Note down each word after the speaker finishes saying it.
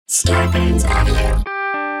Starburns Audio.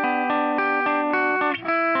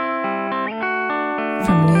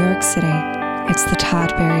 From New York City, it's the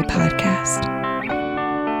Todd Barry Podcast.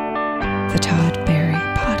 The Todd Barry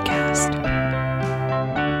Podcast.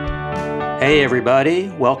 Hey everybody,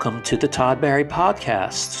 welcome to the Todd Barry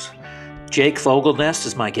Podcast. Jake Fogelnest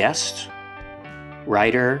is my guest,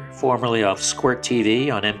 writer formerly of Squirt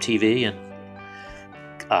TV on MTV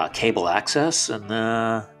and cable access, and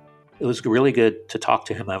it was really good to talk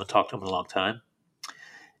to him. I haven't talked to him in a long time.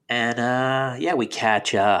 And we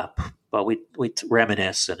catch up, but we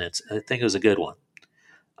reminisce, and I think it was a good one.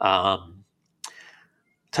 Todd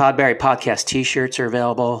Barry Podcast t-shirts are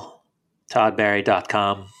available,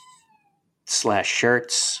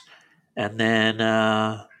 toddbarry.com/shirts. And then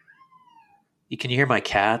you can hear my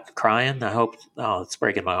cat crying. It's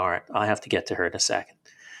breaking my heart. I have to get to her in a second.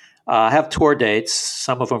 I have tour dates.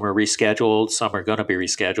 Some of them are rescheduled. Some are going to be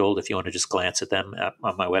rescheduled. If you want to just glance at them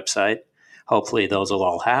on my website, hopefully those will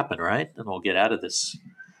all happen, right? And we'll get out of this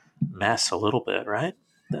mess a little bit, right?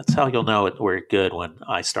 That's how you'll know we're good when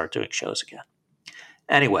I start doing shows again.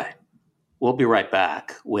 Anyway, we'll be right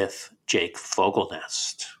back with Jake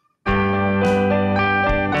Fogelnest.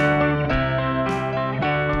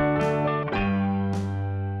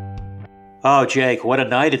 Oh, Jake, what a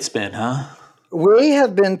night it's been, huh? We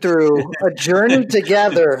have been through a journey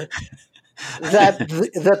together that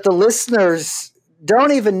the listeners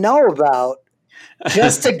don't even know about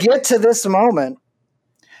just to get to this moment.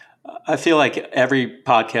 I feel like every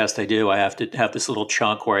podcast I do, I have to have this little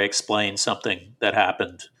chunk where I explain something that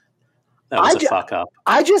happened that was a fuck up.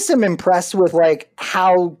 I just am impressed with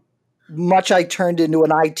how much I turned into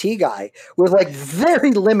an IT guy with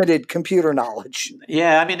very limited computer knowledge.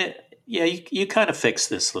 Yeah, I mean, you kind of fixed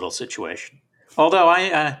this little situation. Although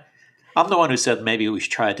I'm the one who said maybe we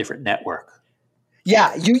should try a different network.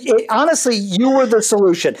 Yeah, honestly, you were the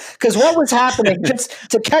solution. Because what was happening, just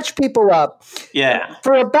to catch people up,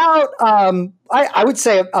 for about, I would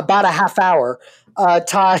say about a half hour,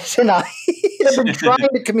 Todd and I have been trying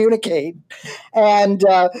to communicate. And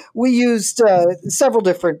we used several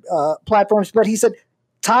different platforms. But he said,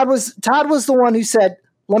 Todd was the one who said,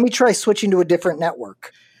 let me try switching to a different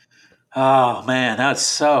network. Oh, man, that's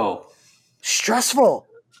so stressful.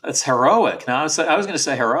 That's heroic. Now I was going to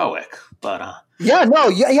say heroic, but no. You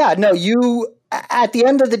at the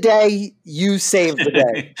end of the day, you saved the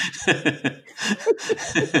day.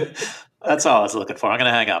 That's all I was looking for. I'm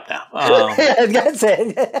going to hang up now. That's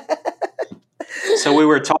it. So we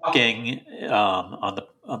were talking on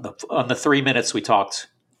the 3 minutes we talked.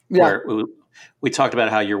 Yeah. Where we talked about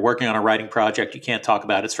how you're working on a writing project you can't talk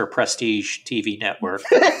about. It's for Prestige TV Network.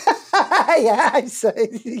 Yes.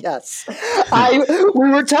 We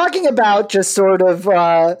were talking about just sort of,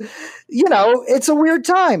 it's a weird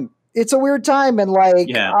time. It's a weird time. And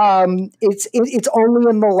it's only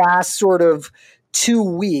in the last sort of 2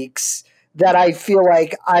 weeks that I feel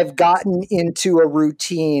like I've gotten into a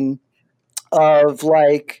routine of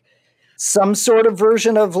some sort of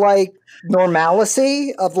version of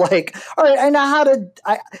normalcy of all right, I know how to,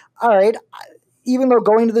 all right. Even though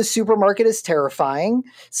going to the supermarket is terrifying,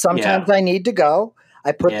 sometimes I need to go.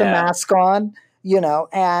 I put the mask on,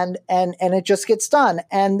 and it just gets done.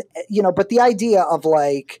 And, but the idea of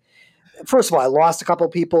first of all, I lost a couple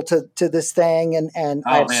of people to this thing, and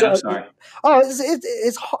I'm sorry. Oh,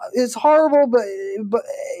 it's horrible, but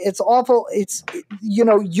it's awful. It's,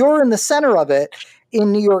 you're in the center of it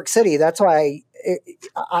in New York City. That's why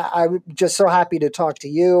I'm just so happy to talk to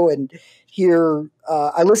you and hear.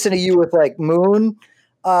 I listened to you with Moon.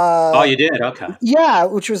 Oh, you did? Okay. Yeah,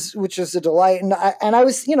 which was a delight, and I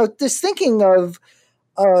was just thinking of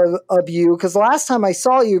you because the last time I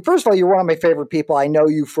saw you, first of all, you're one of my favorite people. I know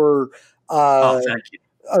you for. Thank you.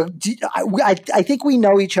 I think we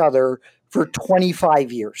know each other for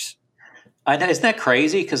 25 years. I know, isn't that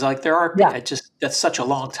crazy? Because there are that's such a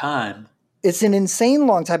long time. It's an insane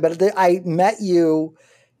long time. But I met you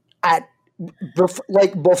at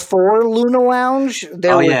before Luna Lounge.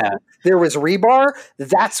 There was Rebar.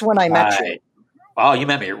 That's when I met you. Oh, you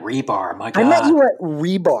met me at Rebar. My God, I met you at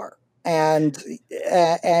Rebar, and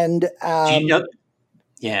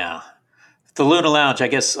the Luna Lounge. I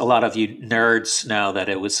guess a lot of you nerds know that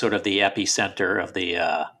it was sort of the epicenter of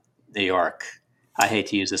the New York. I hate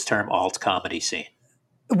to use this term, alt comedy scene.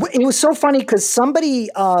 It was so funny because somebody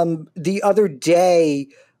the other day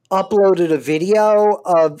uploaded a video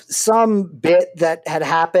of some bit that had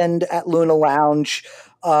happened at Luna Lounge.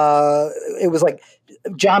 It was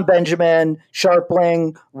John Benjamin,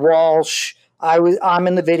 Sharpling, Walsh. I'm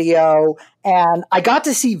in the video, and I got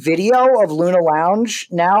to see video of Luna Lounge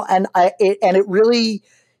now, and it really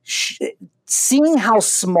seeing how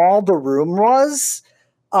small the room was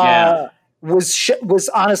was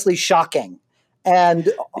honestly shocking. And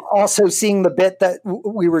also seeing the bit that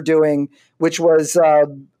we were doing, which was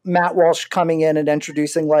Matt Walsh coming in and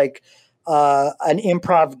introducing like an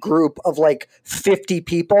improv group of like 50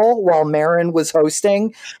 people while Maron was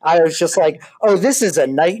hosting. I was just like, oh, this is a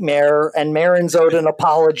nightmare. And Maron's owed an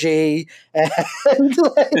apology. And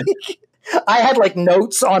like, I had like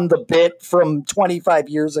notes on the bit from 25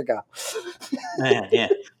 years ago. Man, yeah.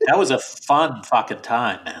 That was a fun fucking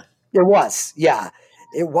time, man. It was. Yeah,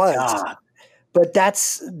 it was. God. But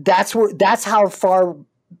that's how far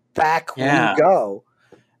back we go.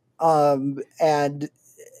 And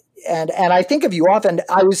I think of you often.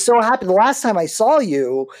 I was so happy. The last time I saw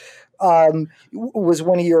you was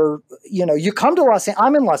one of your, you come to Los Angeles.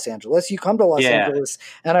 I'm in Los Angeles. You come to Los Angeles.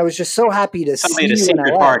 And I was just so happy to see you in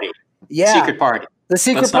LA. Party. Yeah. Secret party. The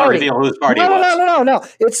secret Let's party. Not reveal whose party it was. No.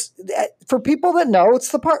 It's for people that know. It's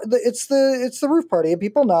the roof party, and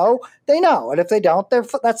people know. They know, and if they don't,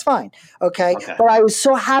 that's fine. Okay. But I was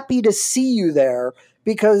so happy to see you there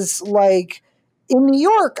because, like, in New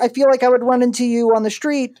York, I feel like I would run into you on the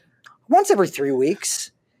street once every 3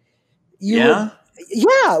 weeks. I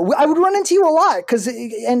would run into you a lot because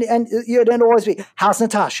and you'd always be, how's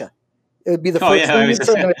Natasha? It would be the first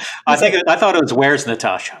thing. I thought it was, where's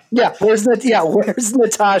Natasha? Yeah, where's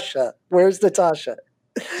Natasha? Where's Natasha?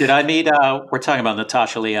 Did I meet? We're talking about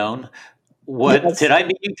Natasha Lyonne. Did I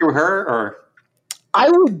meet you through her, or?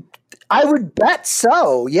 I would bet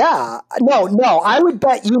so. Yeah. No. I would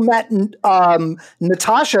bet you met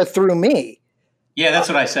Natasha through me. Yeah, that's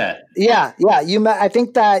what I said. Yeah. You met. I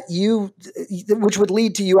think that which would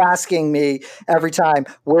lead to you asking me every time,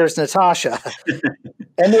 "Where's Natasha?"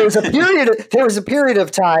 And there was a period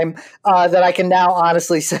of time that I can now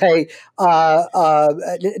honestly say now,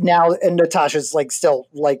 and Natasha's like still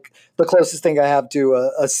like the closest thing I have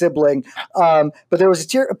to a sibling. But there was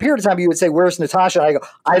a period of time you would say, "Where's Natasha?" And I go,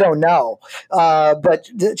 "I don't know," but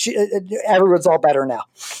everyone's all better now,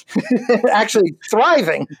 actually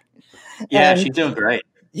thriving. Yeah, she's doing great.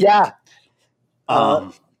 Yeah.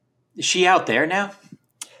 Is she out there now?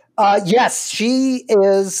 Yes, she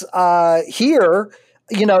is here.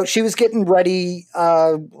 She was getting ready.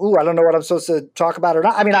 I don't know what I'm supposed to talk about or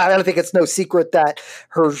not. I mean, I don't think it's no secret that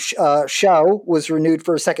her show was renewed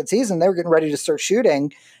for a second season. They were getting ready to start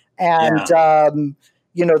shooting. And,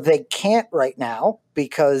 they can't right now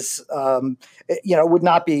because, it would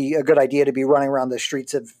not be a good idea to be running around the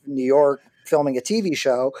streets of New York filming a TV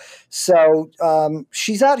show. So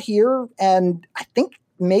she's out here, and I think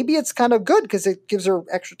maybe it's kind of good because it gives her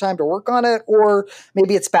extra time to work on it, or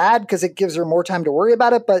maybe it's bad because it gives her more time to worry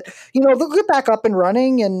about it. But they'll get back up and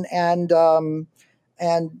running, and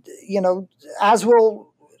as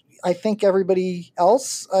will I think everybody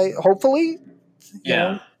else. Hopefully,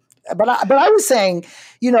 yeah. But I was saying,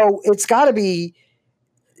 it's got to be,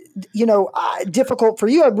 difficult for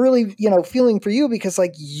you. I'm really, feeling for you because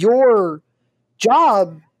like your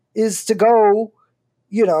job is to go,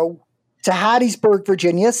 to Hattiesburg,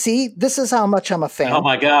 Virginia. See, this is how much I'm a fan. Oh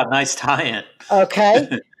my God, nice tie-in. Okay,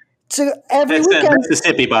 so every weekend. That's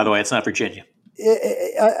Mississippi, by the way. It's not Virginia.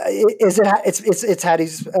 Is it? It's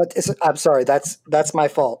Hattie's. I'm sorry. That's my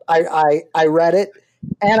fault. I read it,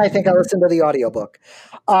 and I think I listened to the audiobook.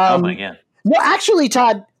 Oh my God. No, actually,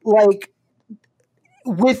 Todd. Like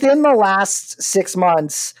within the last 6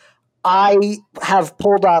 months, I have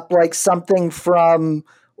pulled up like something from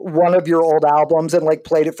one of your old albums and like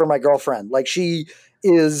played it for my girlfriend. Like she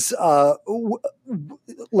is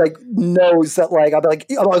like knows that like I'm like,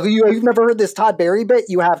 you've never heard this Todd Barry bit?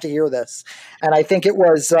 You have to hear this. And I think it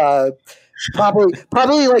was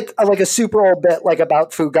probably like a super old bit like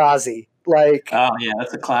about Fugazi. Like, oh yeah,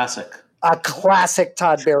 that's a classic. A classic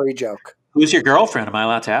Todd Barry joke. Who's your girlfriend? Am I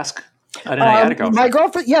allowed to ask? I didn't know you had a girlfriend. My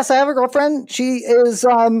girlfriend, yes, I have a girlfriend. She is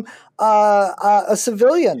a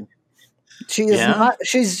civilian. She is not.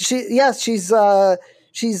 She's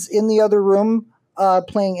in the other room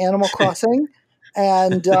playing Animal Crossing,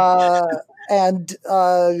 and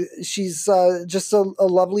she's just a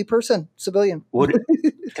lovely person, civilian.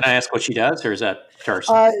 Can I ask what she does, or is that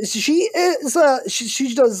person? She is.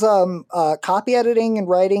 She does copy editing and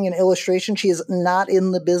writing and illustration. She is not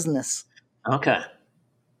in the business. Okay.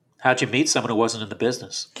 How'd you meet someone who wasn't in the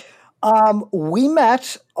business? We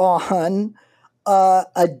met on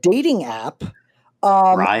a dating app.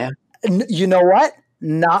 Raya? You know what?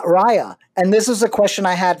 Not Raya. And this is a question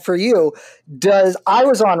I had for you. I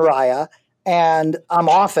was on Raya and I'm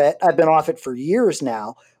off it. I've been off it for years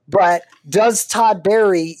now. But does Todd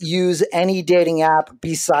Barry use any dating app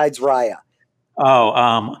besides Raya?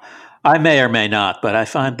 Oh, I may or may not, but I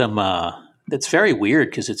find them that's very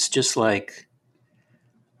weird because it's just like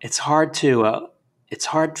it's hard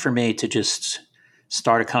for me to just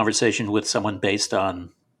start a conversation with someone based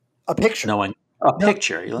on a picture, knowing a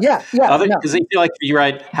picture. Yeah. Because they feel like you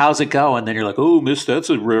write, "How's it going?" And then you're like, "Oh, miss, that's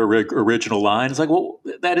a original line." It's like, well,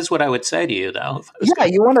 that is what I would say to you, though. Yeah,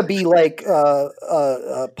 you want to be like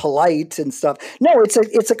polite and stuff. No,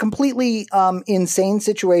 it's a completely insane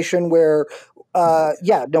situation where.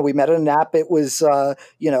 We met on an app. It was, I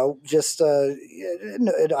don't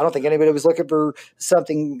think anybody was looking for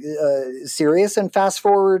something serious. And fast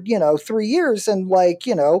forward, 3 years, and holy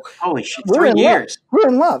shit, 3 years, we're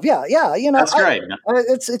in love. Yeah. That's great.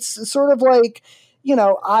 It's sort of like,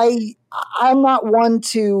 I'm not one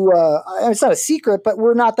to. It's not a secret, but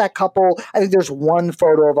we're not that couple. I think there's one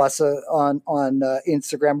photo of us on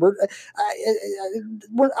Instagram.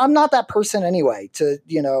 I'm not that person anyway. To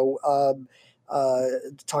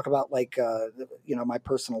talk about my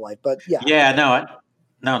personal life, but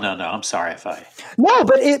no, I'm sorry if I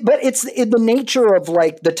but it's the nature of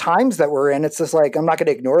like the times that we're in. It's just like I'm not going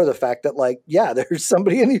to ignore the fact that there's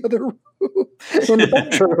somebody in the other room in the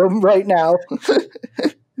bedroom right now.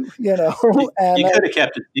 And you could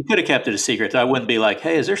have kept it a secret. I wouldn't be like,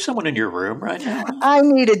 "Hey, is there someone in your room right now?" I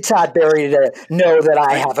needed Todd Barry to know that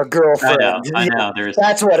I have a girlfriend. I know.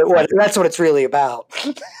 That's what it's really about.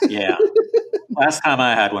 Yeah. Last time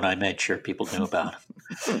I had one, I made sure people knew about it.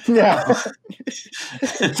 Yeah.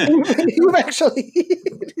 You've actually.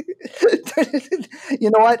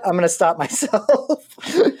 You know what? I'm going to stop myself.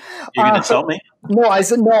 You're going to insult me? No, I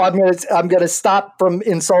said no. I'm going to stop from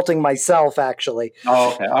insulting myself. Actually.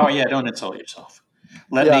 Oh, okay. Oh, yeah. Don't insult yourself.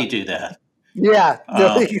 Let me do that. Yeah.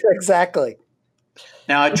 Exactly.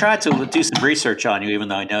 Now, I tried to do some research on you, even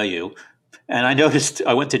though I know you, and I noticed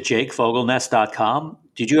I went to jakefogelnest.com.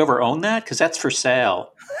 Did you ever own that? Because that's for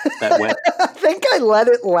sale. That web. I think I let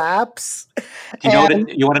it lapse. You want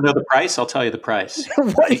to know the price? I'll tell you the price.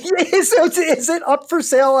 Is it up for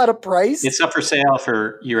sale at a price? It's up for sale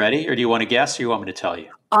for, you ready? Or do you want to guess or you want me to tell you?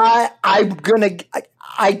 I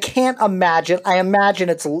can't imagine. I imagine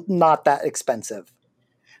it's not that expensive.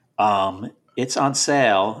 It's on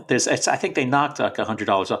sale. I think they knocked like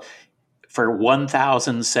 $100 off for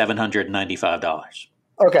 $1,795.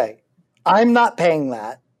 Okay. I'm not paying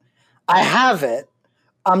that. I have it.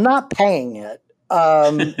 I'm not paying it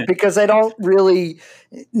because I don't really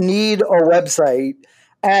need a website.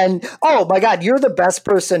 And oh my God, you're the best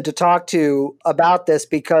person to talk to about this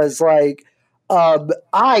because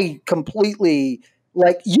I completely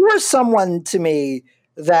you're someone to me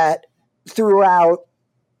that throughout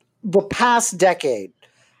the past decade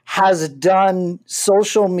has done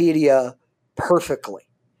social media perfectly.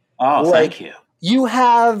 Oh, thank you. You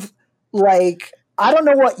have I don't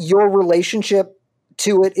know what your relationship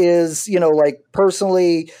to it is,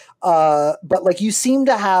 personally, but you seem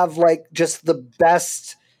to have just the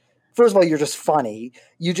best. First of all, you're just funny.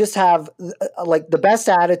 You just have the best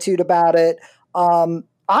attitude about it. I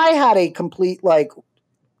had a complete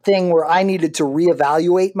thing where I needed to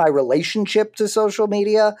reevaluate my relationship to social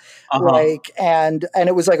media, and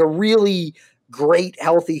it was a really great,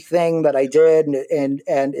 healthy thing that I did, and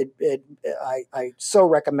I so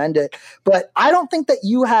recommend it. But I don't think that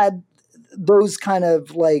you had those kind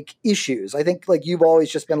of issues. I think you've always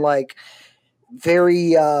just been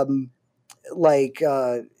very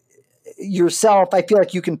yourself. I feel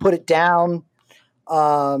like you can put it down,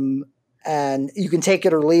 and you can take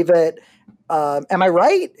it or leave it. Am I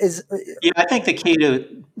right? Yeah, I think the key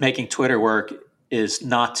to making Twitter work is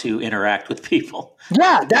not to interact with people.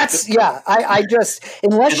 Yeah, I just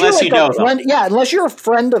unless you're a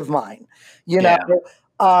friend of mine,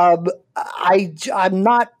 I'm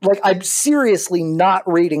not I'm seriously not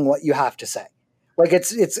reading what you have to say.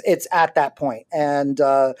 It's at that point, and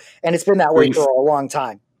it's been that way for a long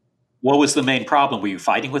time. What was the main problem? Were you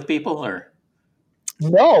fighting with people or?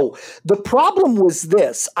 No, the problem was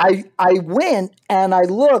this. I went and I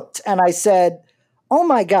looked and I said, "Oh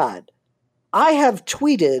my God. I have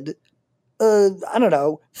tweeted,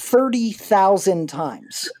 30,000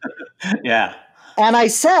 times." Yeah. And I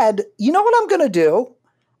said, you know what I'm going to do?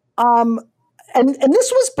 And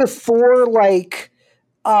this was before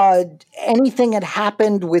anything had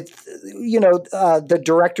happened with, the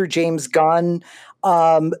director, James Gunn.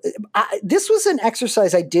 This was an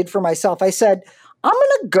exercise I did for myself. I said, I'm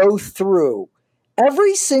going to go through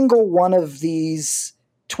every single one of these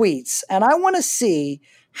tweets and I want to see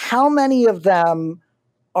how many of them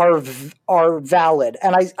are valid.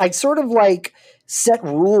 And I sort of set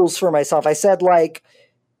rules for myself. I said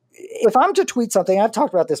if I'm to tweet something, I've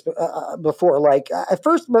talked about this before. My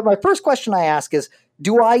first question I ask is,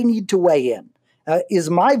 do I need to weigh in? Is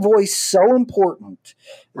my voice so important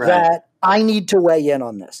that I need to weigh in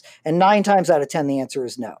on this? And 9 times out of 10, the answer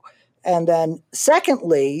is no. And then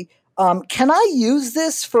secondly, can I use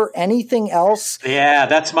this for anything else? Yeah,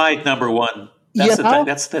 that's my number one.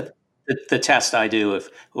 That's the test I do if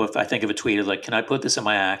I think of a tweet, like, can I put this in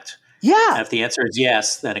my act? Yeah. And if the answer is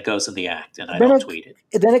yes, then it goes in the act, and I don't tweet it.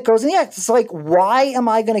 Then it goes in the act. It's like, why am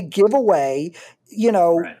I going to give away,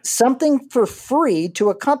 something for free to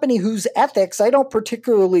a company whose ethics I don't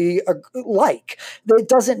particularly like? That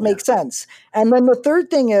doesn't make sense. And then the third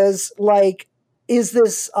thing is, like, is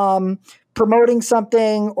this promoting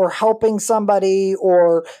something or helping somebody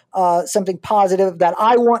or something positive that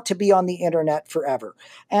I want to be on the internet forever?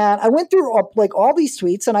 And I went through all these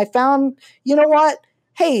tweets, and I found, you know what?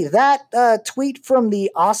 Hey, that tweet from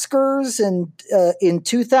the Oscars in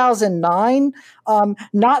 2009,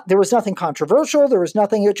 there was nothing controversial. There was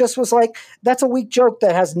nothing. It just was like, that's a weak joke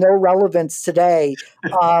that has no relevance today.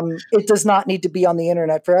 It does not need to be on the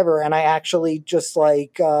internet forever. And I actually just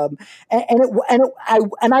like, I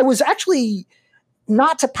was actually,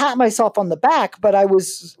 not to pat myself on the back, but I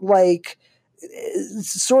was like,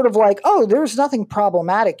 sort of like, oh, there's nothing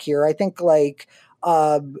problematic here. I think like,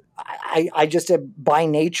 I just by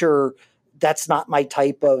nature, that's not my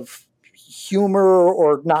type of humor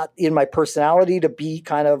or not in my personality to be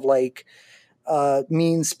kind of like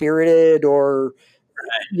mean spirited or,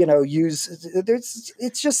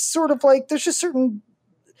 it's just sort of like, there's just certain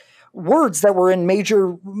words that were in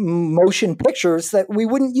major motion pictures that we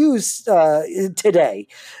wouldn't use today,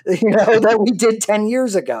 that we did 10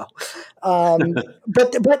 years ago.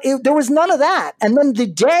 But there was none of that. And then the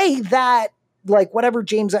day that, like, whatever,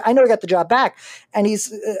 James, I know he got the job back, and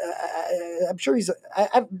he's, I'm sure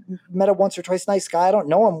I've met him once or twice, nice guy. I don't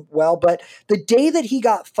know him well, but the day that he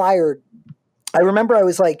got fired, I remember I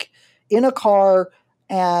was like in a car,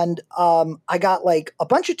 and I got like a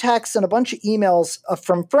bunch of texts and a bunch of emails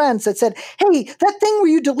from friends that said, hey, that thing where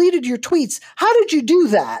you deleted your tweets, how did you do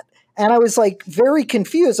that? And I was like very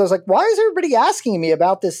confused. I was like, why is everybody asking me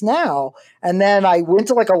about this now? And then I went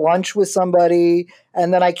to like a lunch with somebody,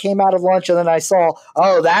 and then I came out of lunch, and then I saw,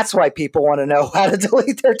 oh, that's why people want to know how to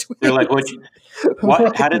delete their tweets. They're like, what?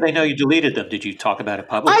 How did they know you deleted them? Did you talk about it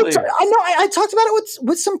publicly? I talked about it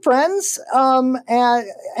with some friends,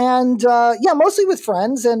 and mostly with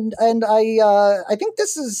friends. And I think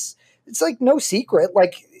it's like no secret.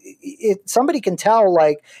 Like, somebody can tell,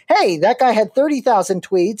 like, hey, that guy had 30,000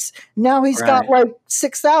 tweets. Now he's got like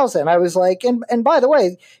 6,000. I was like, and by the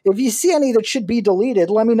way, if you see any that should be deleted,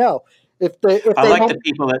 let me know. I like the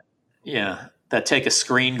people that take a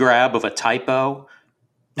screen grab of a typo.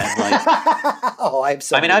 And like,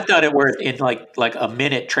 I've done it where in like a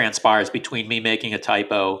minute transpires between me making a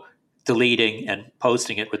typo, deleting, and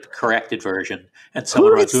posting it with the corrected version, and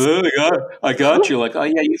someone writes, "Oh, I got you." Like, oh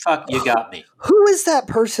yeah, you got me. Who is that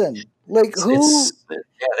person? Like, who?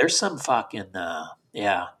 There's some fucking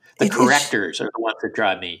The correctors are the ones that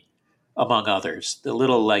drive me, among others. The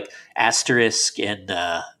little like asterisk and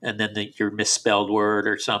then your misspelled word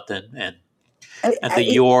or something, and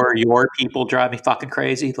your people drive me fucking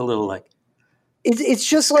crazy. The little like. It's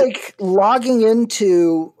just like logging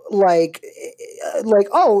into like,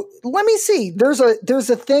 oh, let me see. There's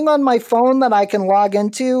a thing on my phone that I can log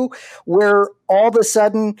into where all of a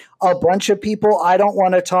sudden a bunch of people I don't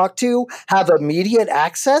want to talk to have immediate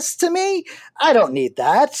access to me. I don't need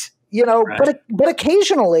that, right. But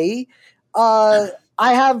occasionally, I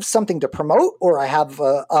have something to promote, or I have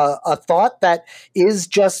a thought that is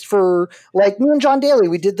just for, like, me and John Daly.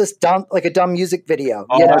 We did this dumb music video.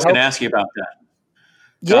 Oh, I was going to ask you about that.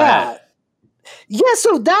 Go ahead. Yeah.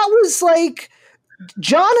 So that was like,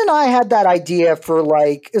 John and I had that idea for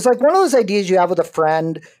like, it's like one of those ideas you have with a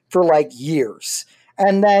friend for like years.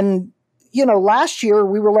 And then, last year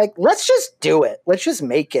we were like, let's just do it. Let's just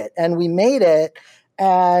make it. And we made it.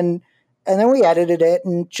 And then we edited it,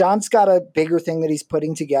 and John's got a bigger thing that he's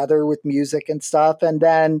putting together with music and stuff. And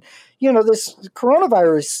then, this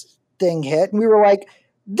coronavirus thing hit, and we were like,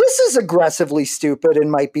 this is aggressively stupid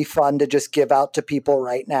and might be fun to just give out to people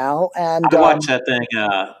right now. And I watched that thing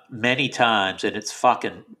many times, and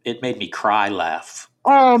it made me cry laugh.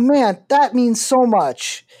 Oh man, that means so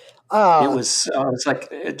much. It was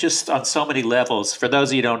like, just on so many levels. For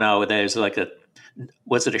those of you who don't know, there's like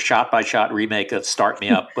was it a shot-by-shot remake of Start Me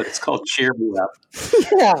Up, but it's called Cheer Me Up.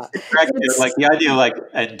 Yeah. Like the idea, like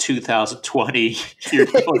in 2020, you're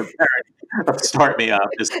doing a parody of Start Me Up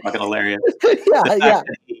is fucking hilarious. Yeah.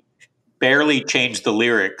 He barely changed the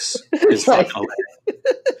lyrics is fucking hilarious.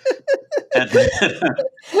 And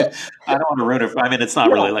I don't want to ruin it. I mean, it's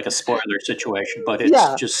not really like a spoiler situation, but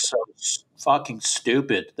it's just fucking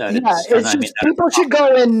stupid. People should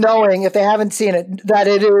go in knowing, if they haven't seen it, that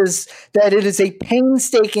it is a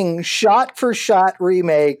painstaking shot-for-shot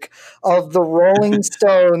remake of the Rolling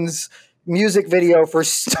Stones music video for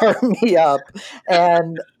 "Start Me Up,"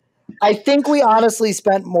 and I think we honestly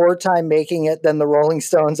spent more time making it than the Rolling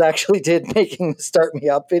Stones actually did making the "Start Me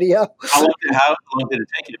Up" video. How long did it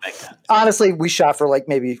take you to make that? Honestly, we shot for like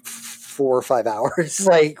maybe 4 or 5 hours.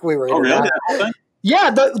 Like we were. Oh, really?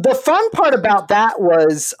 Yeah. The fun part about that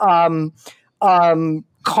was calling.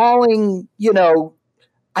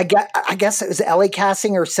 I guess it was LA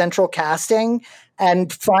Casting or Central Casting,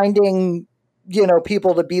 and finding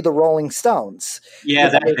people to be the Rolling Stones. Yeah,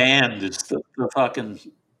 that band is the fucking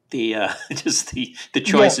just the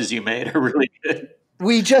choices you made are really good.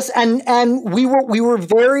 We just and we were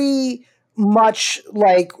very much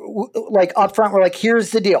like upfront. We're like,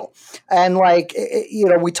 here's the deal, and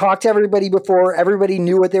we talked to everybody before. Everybody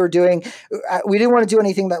knew what they were doing. We didn't want to do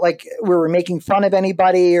anything that like we were making fun of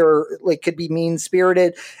anybody or like could be mean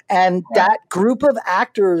spirited. And that group of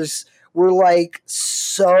actors were like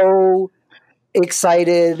so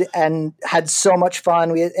excited and had so much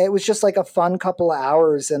fun. It was just like a fun couple of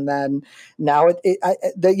hours, and then now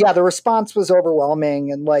the response was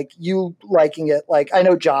overwhelming, and like you liking it, like I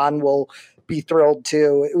know John will be thrilled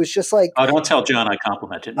too. It was just like, oh, don't tell John I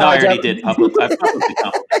complimented. No, I already did. I publicly complimented.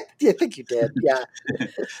 I think you did. Yeah.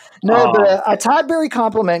 No, a Todd Barry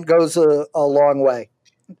compliment goes a long way.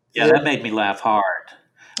 Yeah, that made me laugh hard.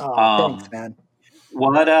 Thanks, man.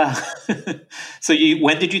 What? So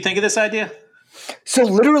when did you think of this idea? So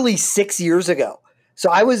literally 6 years ago. So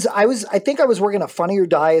I think I was working a Funny or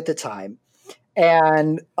Die at the time,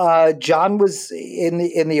 and John was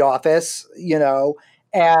in the office,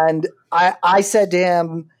 and I said to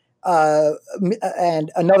him,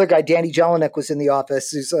 and another guy, Danny Jelinek, was in the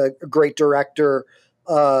office. He's a great director,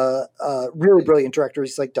 really brilliant director.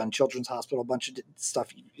 He's like done Children's Hospital, a bunch of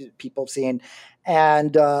stuff people have seen.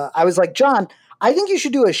 And I was like, John, I think you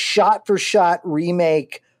should do a shot-for-shot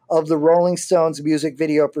remake of the Rolling Stones music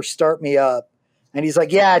video for "Start Me Up." And he's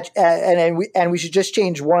like, yeah, and we should just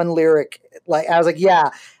change one lyric. Like I was like, yeah,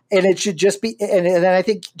 and it should just be. And then I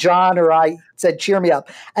think John or I said, "Cheer Me Up,"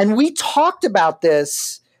 and we talked about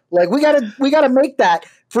this. Like we gotta make that,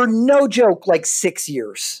 for no joke, like 6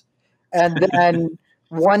 years. And then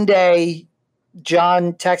one day,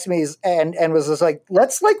 John texted me and was just like,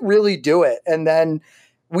 let's like really do it. And then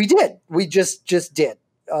we did. We just did.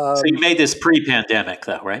 So you made this pre-pandemic,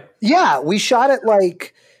 though, right? Yeah, we shot it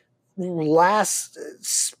like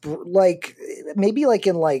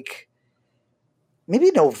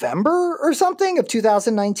maybe November or something of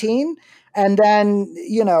 2019, and then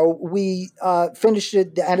we finished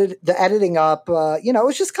it, the editing up. It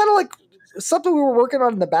was just kind of like something we were working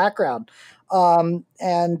on in the background. And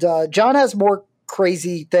John has more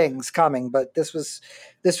crazy things coming, but this was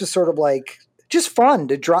sort of like just fun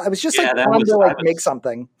to draw. It was just fun to make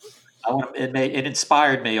something. It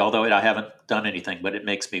inspired me, although I haven't done anything, but it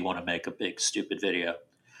makes me want to make a big stupid video.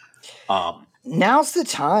 Now's the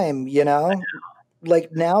time,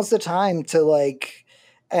 like now's the time to like,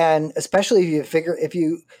 and especially if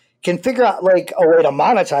you can figure out like a way to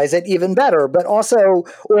monetize it, even better, but also,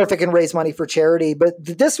 or if it can raise money for charity. But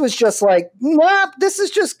this was just like, nah, this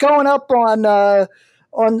is just going up on all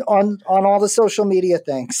the social media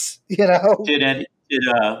things, Did the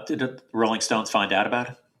Rolling Stones find out about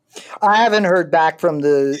it? I haven't heard back from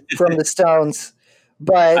the Stones,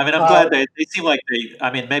 but I mean, I'm glad they seem like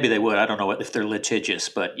maybe they would. I don't know if they're litigious,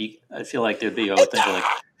 but I feel like there'd be a thing like.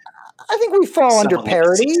 I think we fall under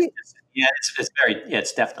parody. Yeah,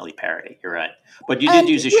 it's definitely parody. You're right, but you did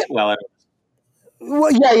use a well.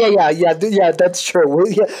 Well, yeah. That's true.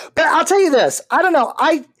 Yeah. But I'll tell you this. I don't know.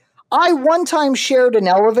 I one time shared an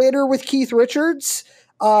elevator with Keith Richards.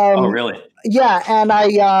 Oh, really? Yeah, and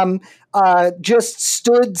I just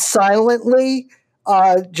stood silently,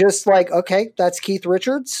 just like, okay, that's Keith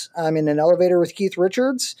Richards. I'm in an elevator with Keith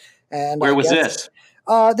Richards. And where was this?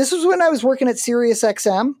 This was when I was working at Sirius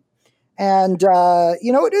XM, and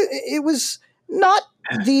it was not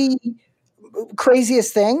the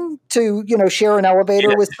craziest thing to share an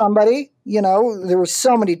elevator with somebody. There were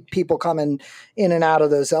so many people coming in and out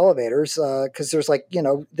of those elevators because there's like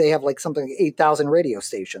they have like something like 8,000 radio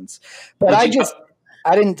stations. But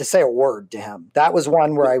I didn't say a word to him. That was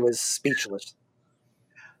one where I was speechless.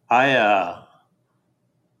 I'm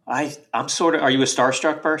sort of. Are you a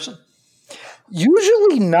starstruck person?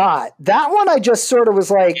 Usually not. That one I just sort of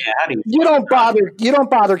was like, you don't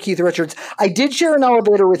bother Keith Richards. I did share an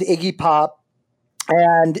elevator with Iggy Pop,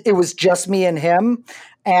 and it was just me and him.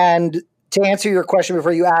 And to answer your question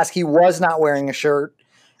before you ask, he was not wearing a shirt.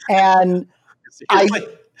 And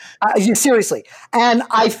seriously. And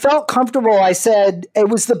I felt comfortable. I said, it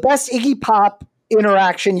was the best Iggy Pop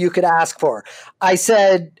interaction you could ask for. I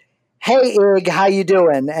said, "Hey, Ig, how you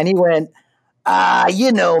doing?" And he went,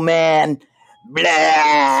 man,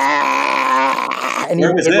 blah. And he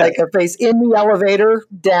made like a face in the elevator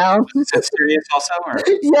down. Is that serious also? Or?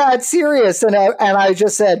 Yeah, it's serious. And I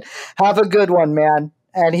just said, "Have a good one, man."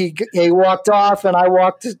 And he walked off, and I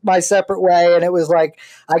walked my separate way, and it was like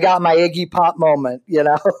I got my Iggy Pop moment,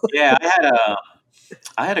 Yeah,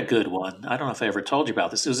 I had a good one. I don't know if I ever told you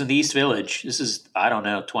about this. It was in the East Village. This is, I don't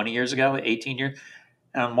know, 20 years ago, 18 years.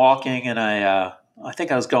 And I'm walking, and I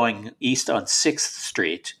think I was going east on 6th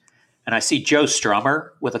Street, and I see Joe Strummer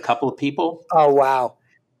with a couple of people. Oh, wow.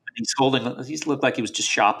 He looked like he was just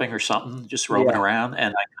shopping or something, just roaming around.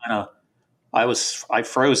 And I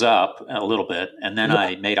froze up a little bit, and then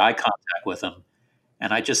I made eye contact with him,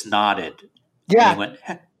 and I just nodded. Yeah. And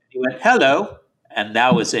he went, "Hello." And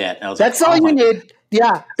that was it. And I was that's all you need.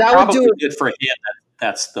 Yeah. That would do it. Good for him.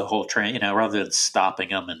 That's the whole train, rather than stopping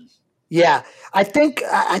him. And yeah, I think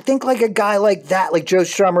like a guy like that, like Joe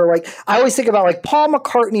Strummer, like I always think about like Paul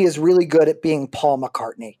McCartney is really good at being Paul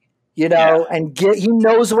McCartney, and he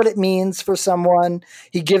knows what it means for someone.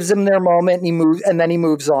 He gives them their moment, and then he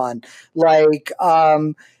moves on. Like,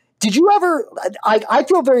 did you ever? I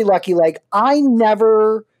feel very lucky. Like I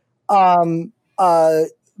never even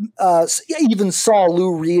saw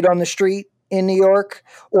Lou Reed on the street in New York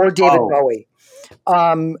or David Bowie.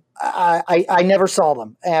 I never saw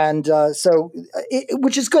them. And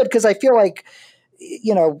which is good because I feel like,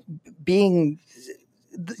 being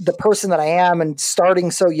the person that I am and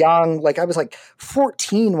starting so young, like I was like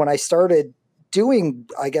 14 when I started doing,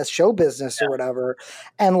 I guess, show business or whatever.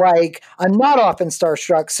 And like, I'm not often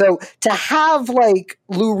starstruck. So to have like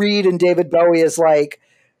Lou Reed and David Bowie is like,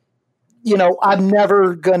 I'm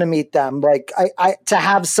never going to meet them. Like I to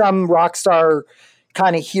have some rock star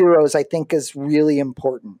kind of heroes, I think is really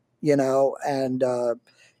important, and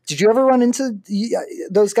did you ever run into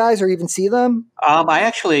those guys or even see them? I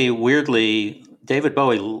actually, weirdly, David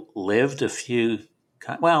Bowie lived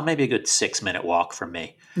maybe a good 6-minute walk from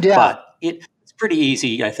me. Yeah. But it's pretty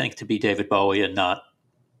easy, I think, to be David Bowie and not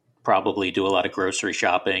probably do a lot of grocery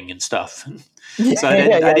shopping and stuff. So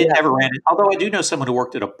I didn't ever ran it. Although I do know someone who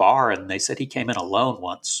worked at a bar, and they said he came in alone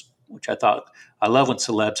once, which I thought, I love when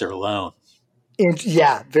celebs are alone.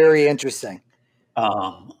 Yeah, very interesting.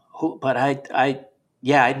 But I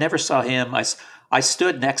never saw him. I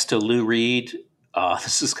stood next to Lou Reed.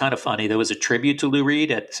 This is kind of funny. There was a tribute to Lou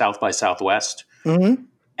Reed at South by Southwest, and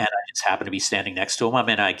I just happened to be standing next to him. I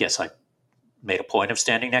mean, I guess I made a point of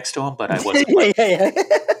standing next to him, but I wasn't.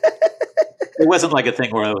 It wasn't like a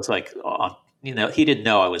thing where I was like, he didn't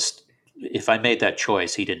know I was. If I made that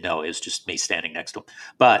choice, he didn't know it was just me standing next to him.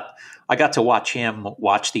 But I got to watch him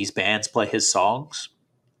watch these bands play his songs.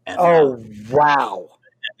 And, wow.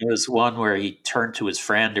 There was one where he turned to his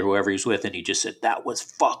friend or whoever he was with, and he just said, "That was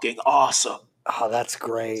fucking awesome." Oh, that's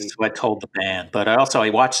great. So I told the band. But I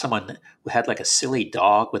watched someone who had like a silly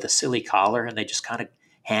dog with a silly collar, and they just kind of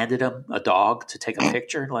handed him a dog to take a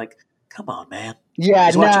picture. Like, come on, man. Yeah,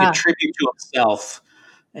 he's watching a tribute to himself,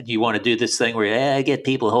 and you want to do this thing where I get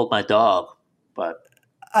people to hold my dog. But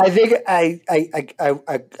I think I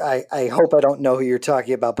hope I don't know who you're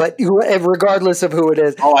talking about, but regardless of who it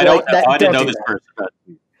is. Oh, I don't know. I didn't know this person. But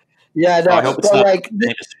yeah, no. I hope it's not like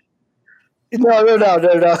famous. No.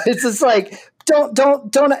 It's just like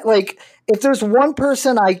don't like, if there's one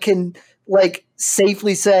person I can like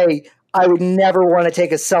safely say I would never want to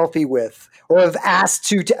take a selfie with or have asked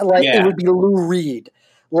to like, it would be Lou Reed.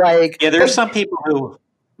 Like, there are some people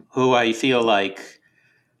who I feel like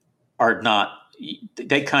are not.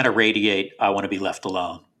 They kind of radiate, I want to be left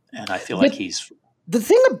alone. And I feel like he's. The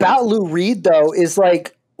thing about Lou Reed, though, is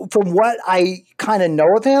like, from what I kind of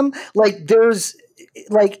know of him, like there's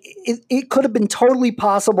like, it could have been totally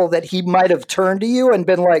possible that he might have turned to you and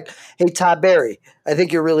been like, "Hey, Todd Barry, I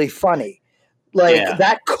think you're really funny." Like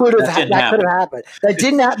that could have happened. That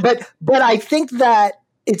didn't happen. But I think that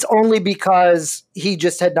it's only because he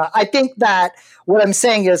just had not. I think that what I'm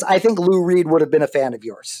saying is, I think Lou Reed would have been a fan of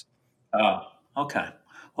yours. Oh. Okay.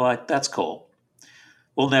 Well, that's cool.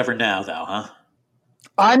 We'll never know, though, huh?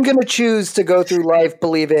 I'm going to choose to go through life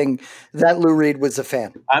believing that Lou Reed was a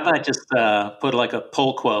fan. I might just put like a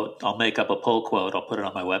pull quote. I'll make up a pull quote. I'll put it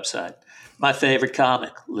on my website. My favorite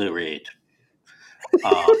comic, Lou Reed.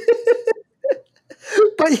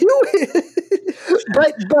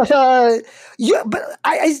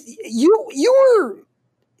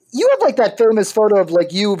 You have like that famous photo of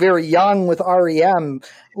like you very young with REM.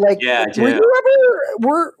 Like, yeah, I do.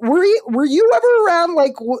 were you ever around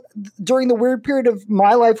like during the weird period of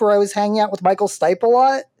my life where I was hanging out with Michael Stipe a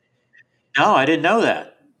lot? No, I didn't know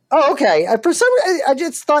that. Oh, okay. For some reason, I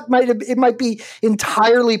just thought it might be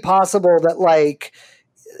entirely possible that like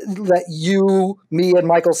that you, me, and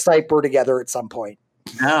Michael Stipe were together at some point.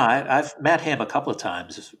 No, I've met him a couple of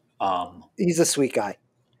times. He's a sweet guy.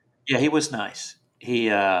 Yeah, he was nice. He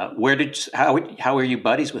how were you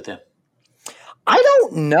buddies with him? I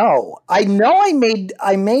don't know. I know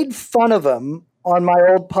I made fun of him on my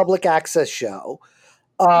old public access show.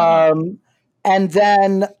 And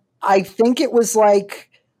then I think it was like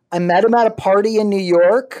I met him at a party in New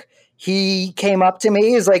York. He came up to me.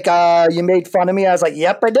 He's like, you made fun of me. I was like,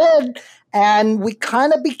 yep, I did. And we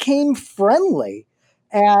kind of became friendly.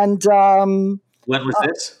 And when was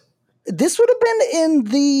this? This would have been in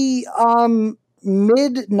the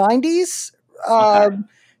mid 90s. Okay.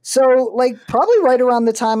 So, like, probably right around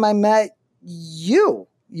the time I met you,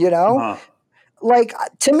 you know? Uh-huh. Like,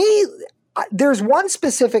 to me, there's one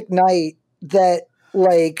specific night that,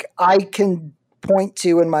 like, I can point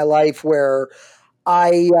to in my life where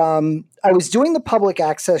I was doing the public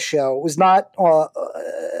access show. It was not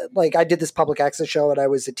like I did this public access show when I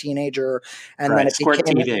was a teenager, and then it Squirt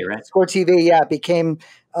became TV, right? Squirt TV. Yeah, it became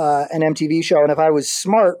an MTV show. And if I was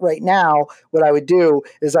smart right now, what I would do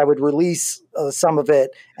is I would release some of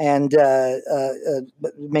it and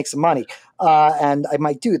make some money. And I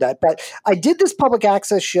might do that. But I did this public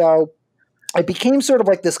access show. It became sort of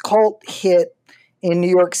like this cult hit in New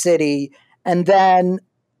York City. And then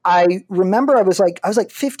I remember I was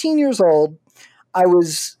like 15 years old. I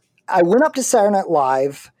went up to Saturday Night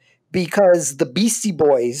Live because the Beastie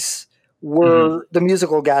Boys were the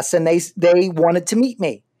musical guests, and they wanted to meet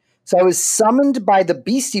me. So I was summoned by the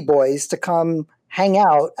Beastie Boys to come hang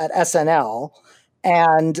out at SNL,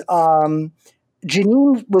 and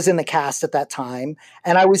Janine was in the cast at that time,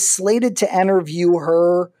 and I was slated to interview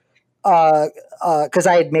her because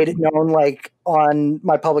I had made it known, like, on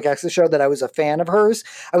my public access show that I was a fan of hers.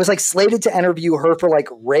 I was like slated to interview her for like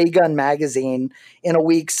Ray Gun magazine in a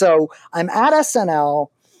week. So I'm at SNL.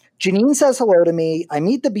 Janine says hello to me. I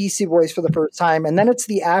meet the Beastie Boys for the first time, and then it's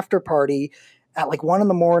the after party at like 1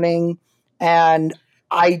 a.m. And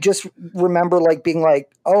I just remember like being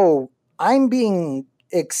like, oh, I'm being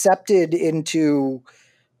accepted into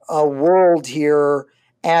a world here.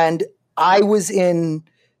 And I was in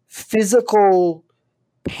physical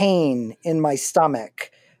pain in my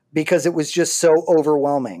stomach because it was just so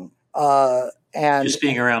overwhelming. And just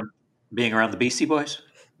being around the Beastie Boys?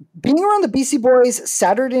 Being around the Beastie Boys,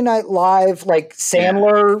 Saturday Night Live, like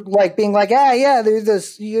Sandler, like being like, yeah, there's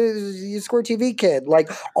this you Squirt TV kid. Like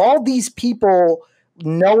all these people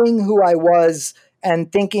knowing who I was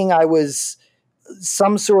and thinking I was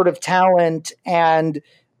some sort of talent and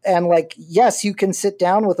like, yes, you can sit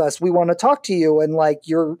down with us. We want to talk to you. And like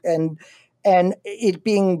and it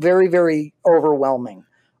being very, very overwhelming.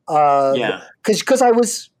 Because I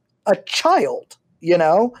was a child, you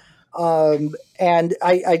know? And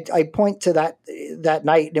I point to that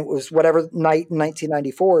night, and it was whatever night in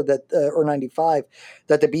 1994 that or 95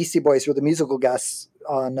 that the Beastie Boys were the musical guests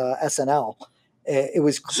on SNL. It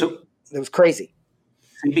was crazy.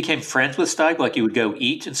 So you became friends with Stipe, like you would go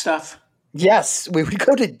eat and stuff? Yes, we would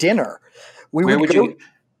go to dinner.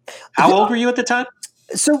 How old were you at the time?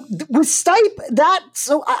 So with Stipe,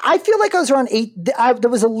 I feel like I was around 8. That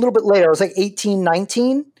was a little bit later. I was like 18,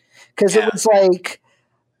 19, because it was like.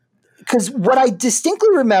 Because what I distinctly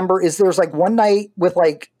remember is there was like one night with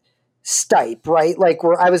like Stipe, right? Like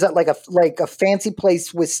where I was at like a fancy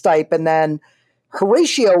place with Stipe, and then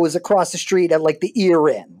Horatio was across the street at like the Ear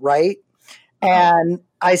Inn, right? And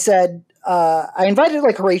I said, I invited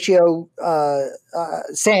like Horatio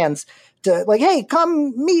Sands to like, hey,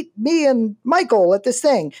 come meet me and Michael at this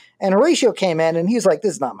thing. And Horatio came in, and he's like,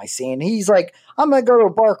 this is not my scene. He's like, I'm gonna go to a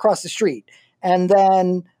bar across the street. And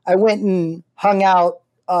then I went and hung out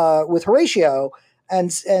with Horatio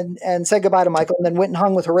and said goodbye to Michael, and then went and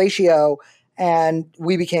hung with Horatio, and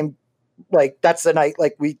we became like, that's the night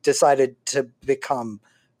like we decided to become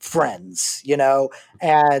friends, you know.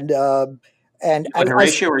 And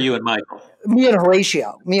Horatio or you and Michael? Me and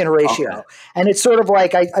Horatio. Okay. And it's sort of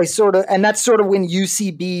like I sort of, and that's sort of when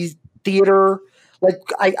UCB theater, like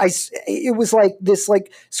it was like this,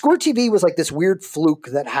 like Squirt TV was like this weird fluke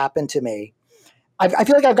that happened to me. I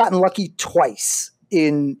feel like I've gotten lucky twice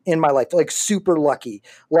in my life, like super lucky.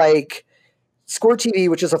 Like Squirt TV,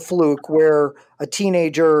 which is a fluke where a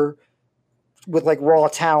teenager with like raw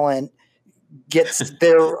talent gets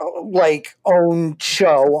their like own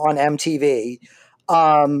show on MTV.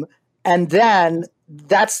 And then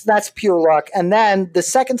that's pure luck. And then the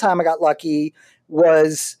second time I got lucky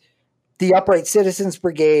was the Upright Citizens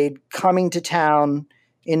Brigade coming to town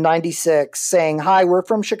in 96 saying, hi, we're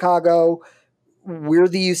from Chicago. We're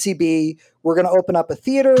the UCB. We're going to open up a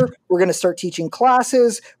theater. We're going to start teaching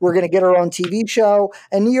classes. We're going to get our own TV show.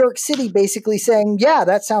 And New York City basically saying, yeah,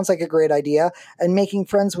 that sounds like a great idea, and making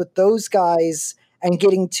friends with those guys and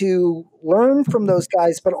getting to learn from those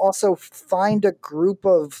guys, but also find a group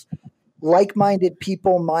of like-minded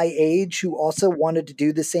people my age who also wanted to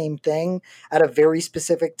do the same thing at a very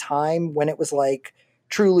specific time when it was like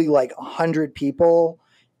truly like 100 people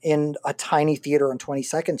in a tiny theater on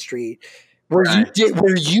 22nd Street where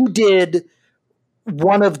you did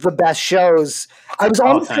one of the best shows. I was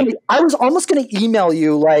almost going to email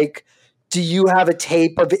you like, do you have a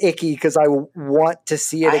tape of Icky? Because I want to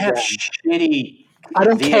see it again. I have shitty I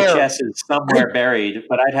don't VHSs care. somewhere buried,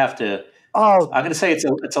 but I'd have to. Oh, I'm going to say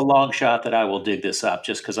it's a long shot that I will dig this up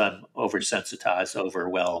just because I'm oversensitized,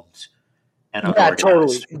 overwhelmed, and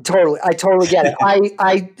unorganized. Totally. I totally get it.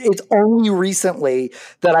 It's only recently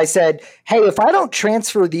that I said, hey, if I don't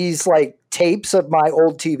transfer these like tapes of my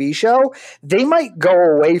old TV show, they might go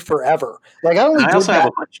away forever. Like I also have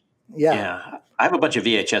a bunch. Yeah, I have a bunch of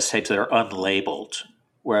VHS tapes that are unlabeled,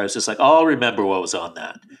 where I was just like, oh, I'll remember what was on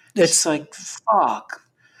that. It's like fuck.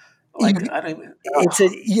 Like, I don't even,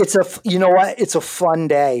 you know what? It's a fun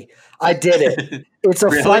day. I did it. It's a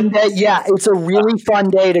fun day. Yeah. It's a really fun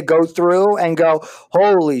day to go through and go,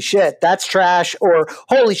 holy shit, that's trash. Or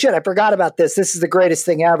holy shit, I forgot about this. This is the greatest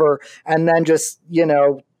thing ever. And then just,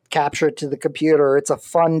 capture it to the computer. It's a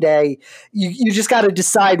fun day. You just got to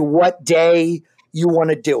decide what day you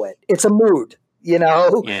want to do it. It's a mood,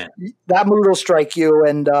 Yeah. That mood will strike you.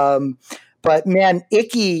 And, but man,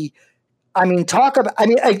 Icky,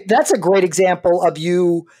 that's a great example of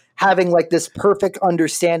you having like this perfect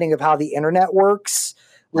understanding of how the internet works.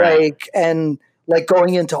 Right. Like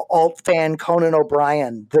going into alt fan Conan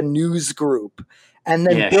O'Brien, the news group. And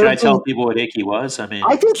then should I tell people what Icky was?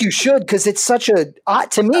 I think you should, because it's such to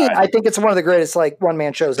me, I think it's one of the greatest like one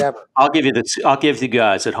man shows ever. I'll give you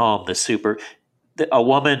guys at home there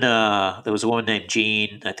was a woman named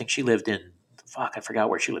Jean. I think she lived in, I forgot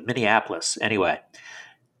where she lived, Minneapolis. Anyway,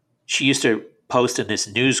 she used to post in this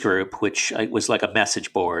news group, which was like a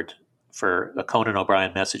message board for a Conan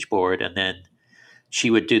O'Brien message board. And then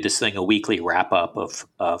she would do this thing, a weekly wrap up of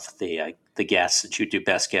the guests, and she would do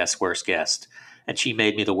best guest, worst guest. And she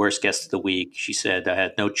made me the worst guest of the week. She said I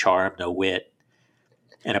had no charm, no wit,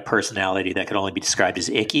 and a personality that could only be described as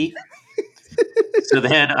icky. So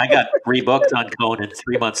then I got rebooked on Conan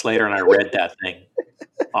 3 months later, and I read that thing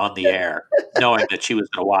on the air, knowing that she was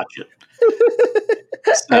going to watch it.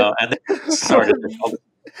 So, and then started the whole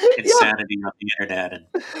insanity on the internet and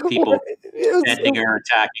people ending her,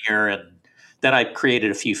 attacking her, and then I created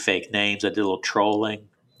a few fake names. I did a little trolling.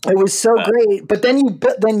 It was so great, but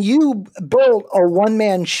then you built a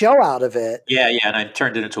one-man show out of it. Yeah, and I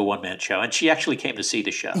turned it into a one-man show, and she actually came to see the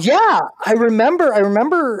show. Yeah, I remember.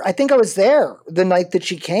 I think I was there the night that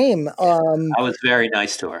she came. I was very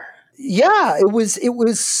nice to her. Yeah, it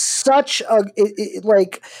was such a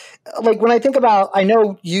like when I think about, I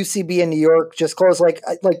know UCB in New York just closed. Like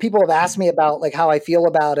people have asked me about like how I feel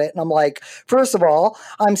about it, and I'm like, first of all,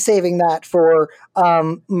 I'm saving that for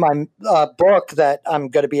my book that I'm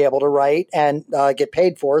going to be able to write and get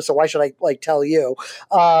paid for. So why should I like tell you?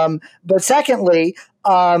 But secondly,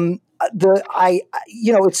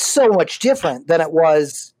 it's so much different than it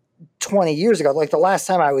was 20 years ago. Like the last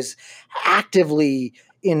time I was actively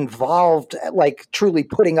involved, like truly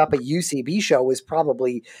putting up a UCB show, was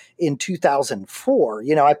probably in 2004.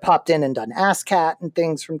 I popped in and done ASCAT and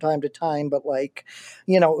things from time to time, but like,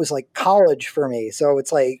 it was like college for me. So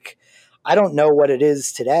it's like, I don't know what it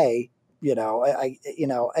is today. It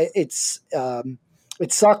sucks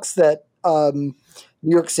that New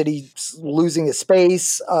York City's losing a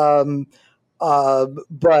space.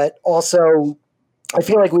 But also I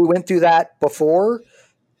feel like we went through that before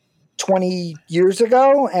 20 years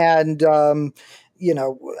ago. And, I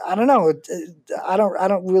don't know. I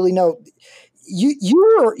don't really know.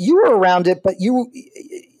 You were around it, but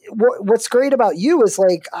what's great about you is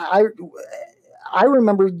like, I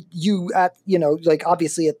remember you at, like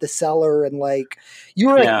obviously at the Cellar, and like you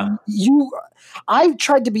were, I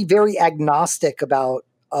tried to be very agnostic about,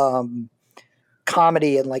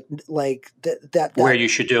 comedy and like that where you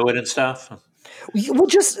should do it and stuff. Well,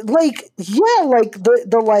 just like, like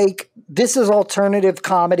the like, this is alternative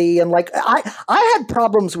comedy. And like, I had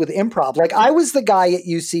problems with improv. Like I was the guy at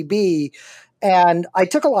UCB And I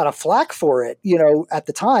took a lot of flack for it, at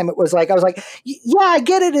the time. I was like, yeah, I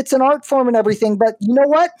get it. It's an art form and everything. But you know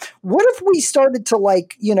what? What if we started to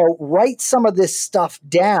write some of this stuff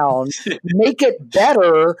down, make it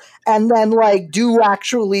better, and then do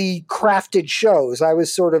actually crafted shows? I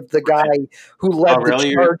was sort of the guy who led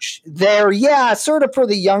the charge there. Yeah, sort of for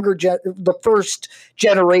the younger, the first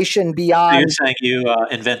generation beyond. So you're saying you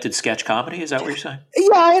invented sketch comedy? Is that what you're saying? Yeah,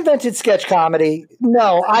 I invented sketch comedy.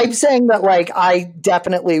 No, I'm saying that I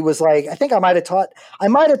definitely was I think I might have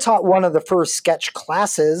taught one of the first sketch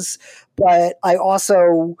classes, but I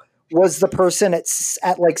also was the person at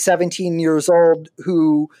 17 years old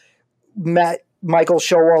who met Michael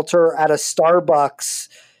Showalter at a Starbucks,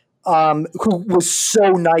 who was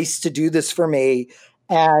so nice to do this for me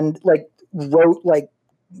and wrote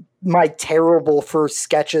my terrible first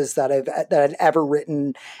sketches that I'd ever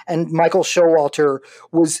written. And Michael Showalter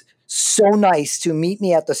was so nice to meet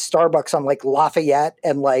me at the Starbucks on Lafayette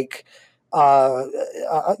and the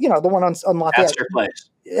one on Lafayette. Astor Place.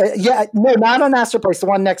 Yeah, no, not on Astor Place. The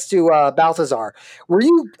one next to Balthazar. Were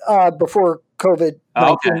you before COVID?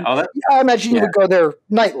 Oh, okay. I imagine you would go there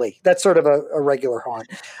nightly. That's sort of a regular haunt.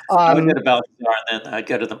 I would go to Balthazar, and then I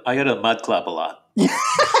go to the Mud Club a lot.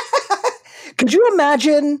 Could you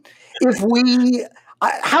imagine if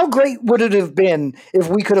how great would it have been if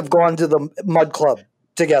we could have gone to the Mud Club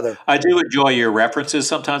together? I do enjoy your references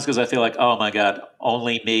sometimes because I feel like, oh my God,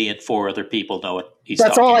 only me and 4 other people know what he's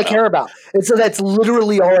That's talking all I about. care about. And so that's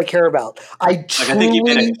literally all I care about. I think you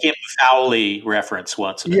made a Kim Fowley reference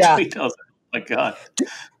once in a tweet. I was like, oh my God.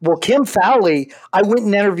 Well, Kim Fowley, I went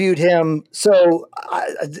and interviewed him. So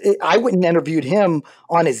I went and interviewed him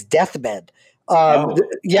on his deathbed.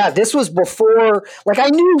 This was before, I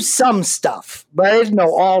knew some stuff, but I didn't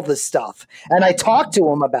know all the stuff. And I talked to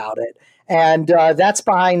him about it. And that's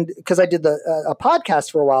behind, because I did a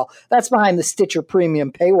podcast for a while, that's behind the Stitcher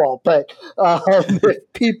Premium paywall. But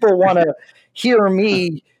if people want to hear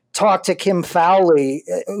me talk to Kim Fowley,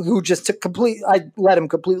 who just I let him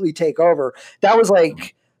completely take over. That was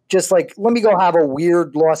let me go have a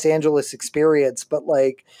weird Los Angeles experience. But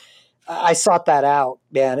I sought that out,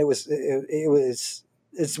 man. It's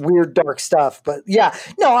weird, dark stuff. But yeah,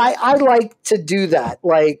 no, I like to do that.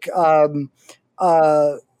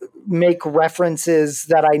 Make references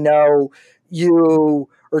that I know you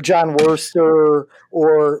or John Wurster,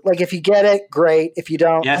 or if you get it, great. If you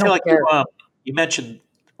don't, I feel like you mentioned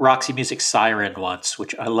Roxy Music Siren once,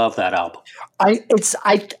 which I love that album. I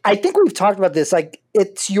think we've talked about this. I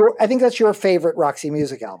think that's your favorite Roxy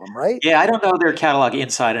Music album, right? Yeah, I don't know their catalog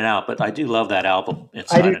inside and out, but I do love that album.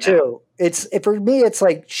 I do too. For me, it's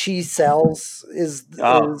She Sells is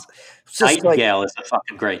just Nightingale is a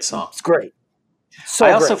fucking great song. It's great. So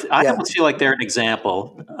I almost feel like they're an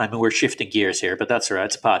example. I mean, we're shifting gears here, but that's all right.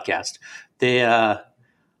 It's a podcast. I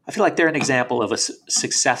feel like they're an example of a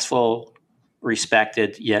successful,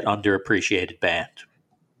 respected yet underappreciated band.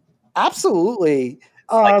 Absolutely.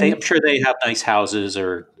 I'm sure they have nice houses,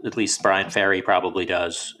 or at least Brian Ferry probably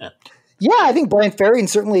does. Yeah, I think Brian Ferry, and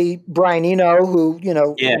certainly Brian Eno, who Brian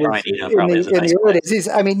Eno probably is a nice place.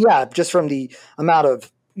 Just from the amount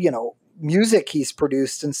of music he's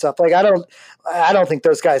produced and stuff. I don't think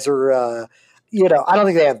those guys are. I don't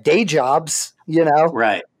think they have day jobs.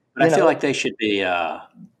 Right. But I feel like they should be.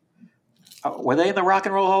 Were they in the Rock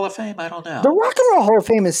and Roll Hall of Fame? I don't know. The Rock and Roll Hall of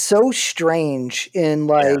Fame is so strange in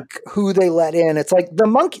who they let in. It's the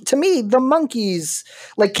Monkees,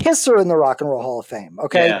 Kiss are in the Rock and Roll Hall of Fame.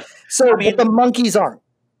 Okay. Yeah. So but the Monkees aren't.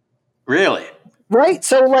 Really? Right.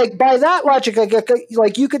 So by that logic,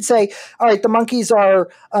 you could say, all right, the Monkees are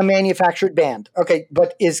a manufactured band. Okay.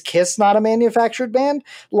 But is Kiss not a manufactured band?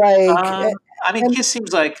 Kiss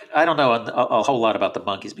seems I don't know a whole lot about the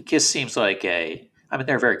Monkees, but Kiss seems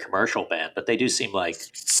they're a very commercial band, but they do seem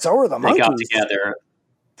so are the Monkees. They got together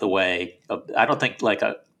the way I don't think they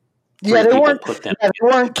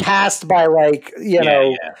weren't cast by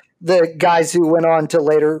the guys who went on to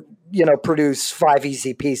later produce 5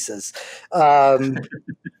 Easy Pieces. I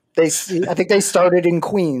think they started in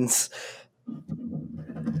Queens.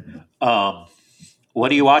 What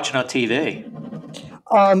are you watching on TV?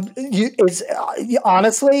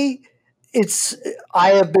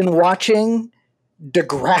 I have been watching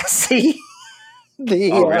Degrassi.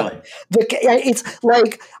 Really? It's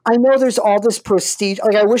I know there's all this prestige.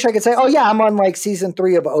 I wish I could say, oh yeah, I'm on season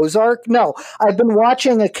 3 of Ozark. No, I've been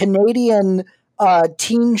watching a Canadian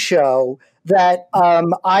teen show that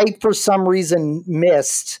I for some reason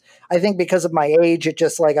missed. I think because of my age, it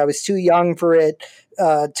just I was too young for it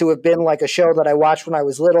to have been a show that I watched when I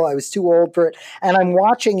was little. I was too old for it, and I'm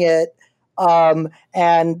watching it,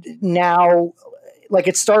 and now like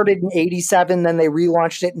it started in 87, then they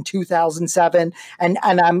relaunched it in 2007. And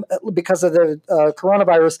I'm, because of the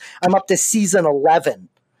coronavirus, I'm up to season 11.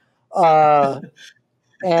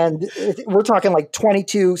 And we're talking like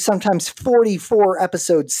 22, sometimes 44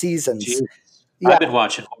 episode seasons. Jeez. Yeah. I've been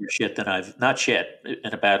watching more shit than not shit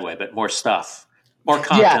in a bad way, but more stuff, more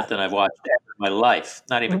content than I've watched ever in my life.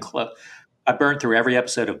 Not even close. I burned through every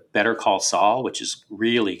episode of Better Call Saul, which is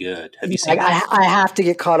really good. Have you seen that? I have to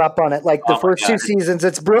get caught up on it. Like the first 2 seasons,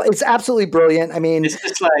 it's absolutely brilliant. I mean, it's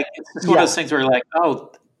just like it's one of those things where like,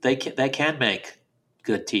 oh, they can make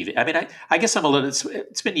good TV. I mean, I guess I'm a little.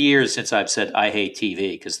 It's been years since I've said I hate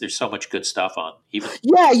TV because there's so much good stuff on.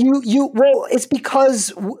 Well, it's because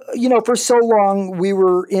for so long we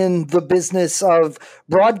were in the business of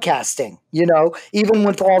broadcasting. Even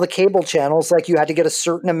with all the cable channels, like you had to get a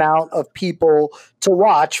certain amount of people to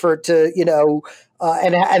watch for it to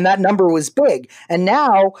and that number was big. And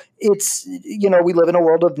now it's, we live in a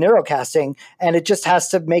world of narrowcasting, and it just has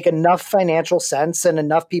to make enough financial sense, and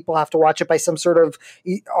enough people have to watch it by some sort of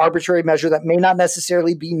arbitrary measure that may not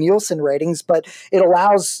necessarily be Nielsen ratings, but it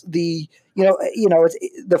allows the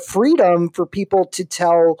freedom for people to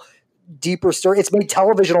tell deeper stories. It's made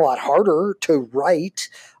television a lot harder to write.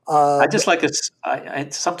 I just like this. I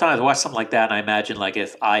sometimes watch something like that, and I imagine like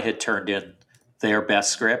if I had turned in their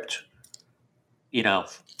best script,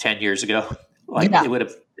 10 years ago, it would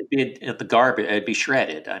have been in the garbage. It'd be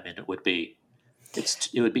shredded. I mean, it would be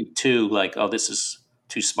too like, oh, this is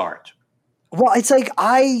too smart. Well, it's like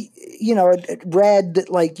I read that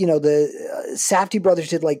the Safdie brothers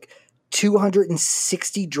did like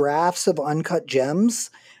 260 drafts of Uncut Gems.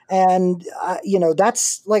 And,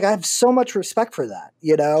 that's like, I have so much respect for that,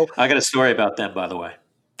 I got a story about them, by the way.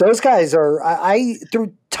 Those guys are,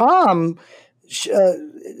 through Tom,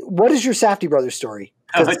 what is your Safdie brothers story?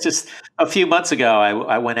 It's just a few months ago,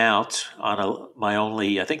 I went out on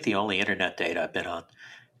the only internet date I've been on.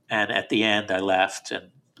 And at the end, I left and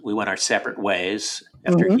we went our separate ways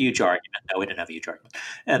after a huge argument. No, we didn't have a huge argument.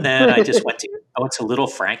 And then I just went to Little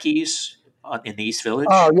Frankie's in the East Village.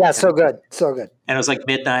 Oh, yeah, so good. So good. And it was like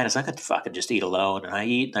midnight. I was like, I could fucking just eat alone. And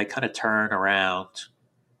I kind of turn around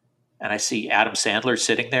and I see Adam Sandler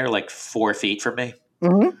sitting there like 4 feet from me.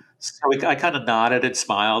 Mm-hmm. So I kind of nodded and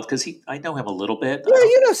smiled because I know him a little bit. Yeah,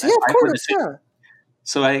 of course, yeah.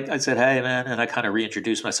 So I said, hey, man, and I kind of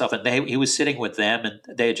reintroduced myself. And he was sitting with them, and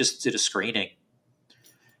they had just did a screening.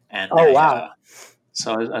 And wow.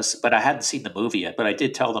 But I hadn't seen the movie yet. But I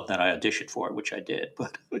did tell them that I auditioned for it, which I did.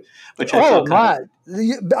 But you would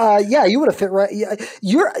have fit right. Yeah,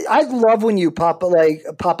 I love when you pop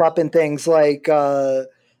up in things like the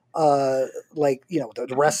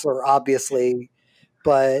wrestler, obviously.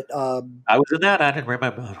 But I was in that. I didn't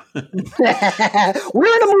remember. We're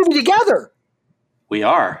in a movie together. We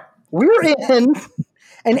are. We're in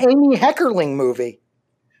an Amy Heckerling movie.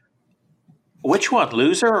 Which one,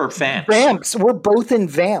 Loser or Vamps? Vamps. We're both in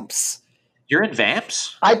Vamps. You're in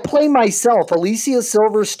Vamps? I play myself. Alicia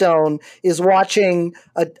Silverstone is watching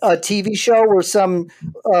a TV show where some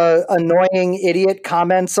annoying idiot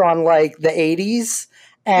comments on like the 80s.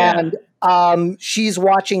 And she's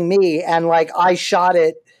watching me, and like I shot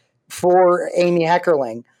it for Amy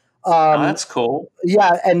Heckerling. That's cool.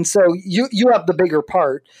 Yeah, and so you have the bigger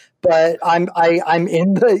part, but I'm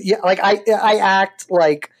in the I act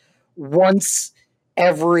like once in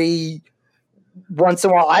a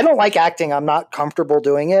while. I don't like acting. I'm not comfortable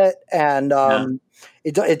doing it, and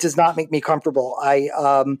it does not make me comfortable.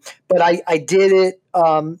 But I did it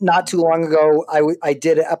not too long ago. I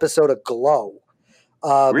did an episode of Glow.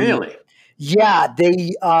 Really? Yeah,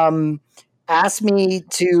 they asked me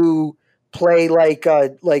to play like a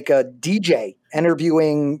DJ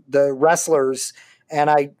interviewing the wrestlers, and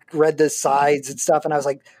I read the sides and stuff, and I was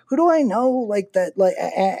like, who do I know like that? Like,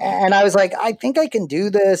 and I was like, I think I can do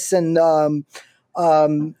this, and I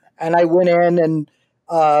went in and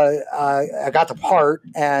I got the part,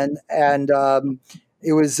 and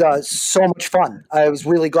it was so much fun. I was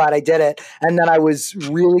really glad I did it. And then I was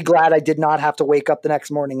really glad I did not have to wake up the next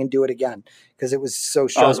morning and do it again because it was so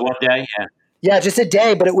short. Oh, it was one day? Yeah. Yeah, just a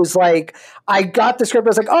day. But it was like, I got the script. I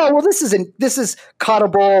was like, oh, well, this is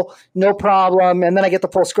cuttable. No problem. And then I get the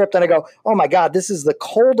full script and I go, oh my God, this is the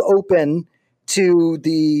cold open to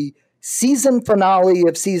the season finale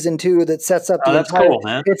of season 2 that sets up the entire, cool,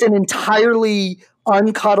 man. It's an entirely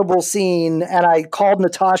uncuttable scene. And I called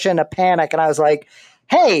Natasha in a panic and I was like,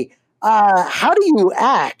 hey, how do you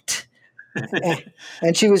act?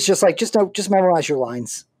 And she was just like, just memorize your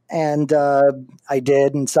lines. And I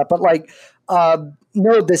did and stuff. But like, no,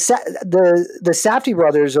 the Safdie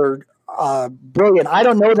brothers are brilliant. I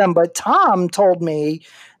don't know them, but Tom told me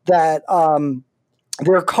that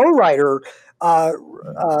their co-writer,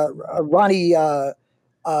 Ronnie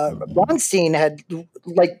Bronstein, had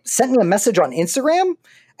like sent me a message on Instagram,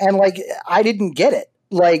 and like I didn't get it.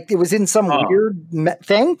 Like it was in some weird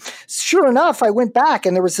thing. Sure enough, I went back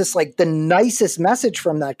and there was this like the nicest message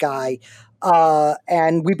from that guy.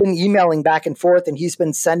 And we've been emailing back and forth, and he's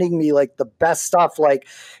been sending me like the best stuff, like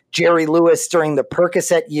Jerry Lewis during the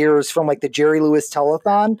Percocet years from like the Jerry Lewis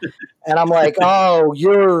telethon. And I'm like, oh,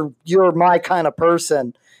 you're my kind of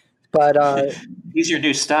person. But he's your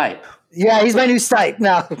new Stipe. Yeah, he's my new Stipe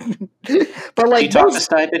now. But like, do you talk to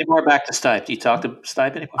Stipe anymore? Back to Stipe. Do you talk to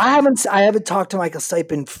Stipe anymore? I haven't talked to Michael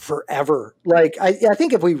Stipe in forever. Like, I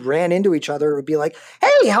think if we ran into each other, it would be like,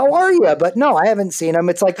 "Hey, how are you?" But no, I haven't seen him.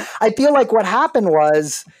 It's like I feel like what happened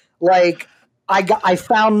was like I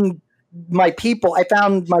found my people. I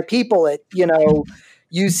found my people at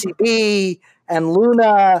UCB and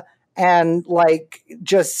Luna, and like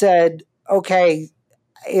just said, okay.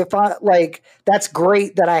 If I like, that's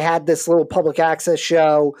great that I had this little public access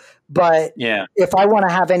show, but if I want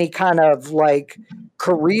to have any kind of like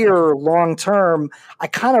career long term, I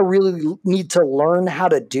kind of really need to learn how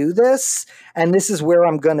to do this. And this is where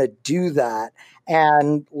I'm going to do that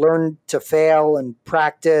and learn to fail and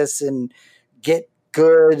practice and get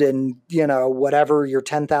good and, whatever your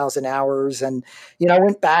 10,000 hours. And, I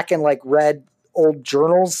went back and like read old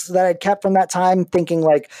journals that I'd kept from that time, thinking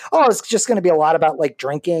like, oh, it's just going to be a lot about like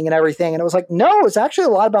drinking and everything. And it was like, no, it's actually a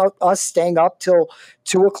lot about us staying up till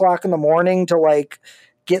 2:00 in the morning to like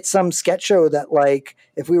get some sketch show that like,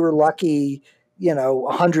 if we were lucky,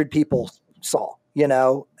 100 people saw,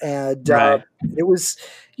 and right. It was,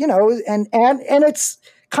 and it's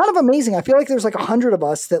kind of amazing. I feel like there's like 100 of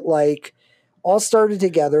us that like all started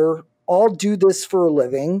together, all do this for a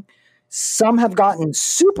living. Some have gotten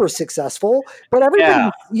super successful, but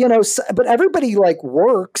everybody, but everybody like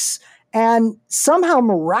works, and somehow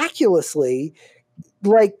miraculously,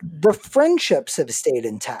 like the friendships have stayed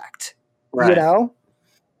intact. Right.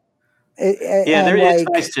 It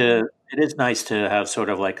is nice to have sort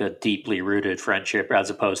of like a deeply rooted friendship, as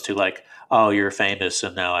opposed to like, oh, you're famous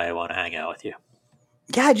and now I want to hang out with you.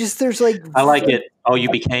 Yeah, there's like, I like it. Oh,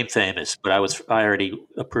 you became famous, but I already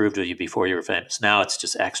approved of you before you were famous. Now it's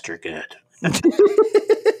just extra good. Because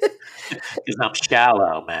I'm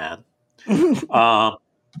shallow, man.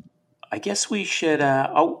 I guess we should.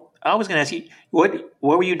 I was going to ask you, what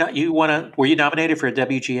were you not? Were you nominated for a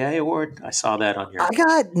WGA award? I saw that on your. I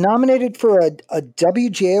got nominated for a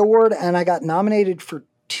WGA award, and I got nominated for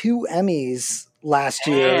 2 Emmys last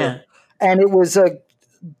year, and it was a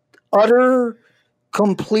utter,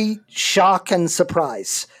 complete shock and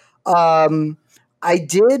surprise. I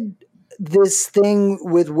did this thing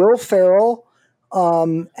with Will Ferrell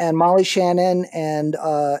and Molly Shannon and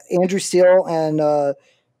Andrew Steele and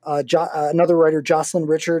another writer, Jocelyn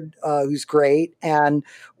Richard, who's great. And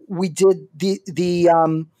we did the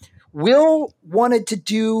Will wanted to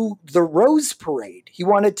do the Rose Parade. He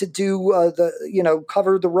wanted to do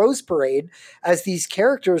cover the Rose Parade as these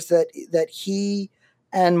characters that he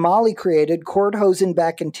and Molly created, Cord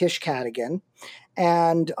Hosenbeck and Tish Cadigan.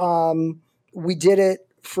 And we did it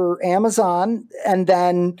for Amazon, and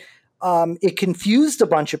then it confused a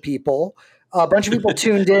bunch of people. A bunch of people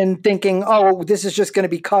tuned in thinking, "Oh, this is just going to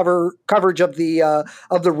be coverage of the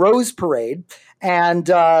Rose Parade," and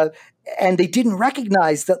they didn't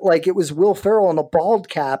recognize that like it was Will Ferrell in a bald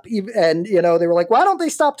cap, and they were like, "Why don't they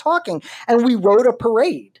stop talking?" And we wrote a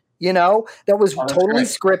parade, that was totally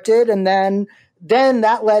scripted, and then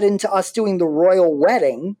that led into us doing the royal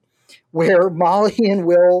wedding, where Molly and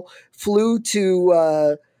Will flew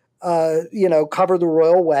to cover the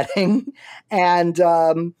royal wedding, and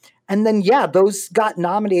then those got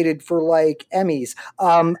nominated for like Emmys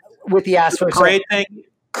with the asterisk. Parade thing.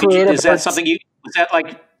 Is that something was that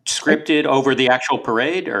like scripted over the actual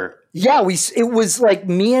parade, or? Yeah, it was like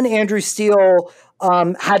me and Andrew Steele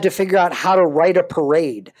had to figure out how to write a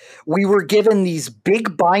parade. We were given these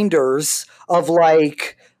big binders of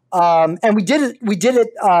like. And we did it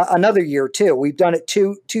another year too. We've done it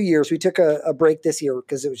two years. We took a break this year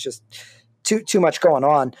because it was just too much going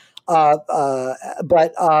on.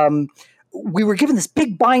 But we were given this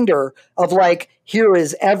big binder of like, here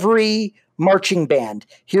is every marching band.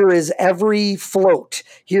 Here is every float.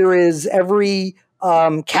 Here is every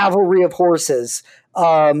cavalry of horses,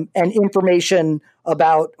 and information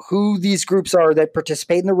about who these groups are that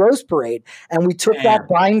participate in the Rose Parade. And we took that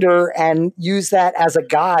binder and used that as a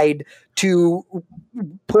guide to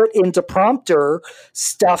put into prompter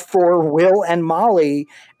stuff for Will and Molly.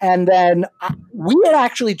 And then we had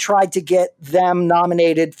actually tried to get them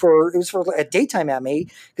nominated for a daytime Emmy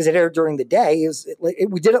because it aired during the day.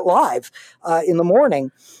 We did it live in the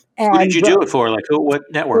morning. And who did you do it for? Like, what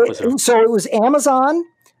network was it? So it was Amazon,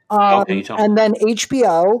 and then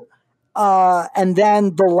HBO, and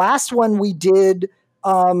then the last one we did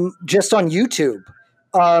just on YouTube,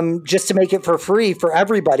 just to make it for free for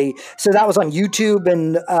everybody. So that was on YouTube,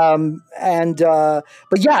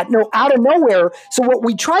 but yeah, no, out of nowhere. So what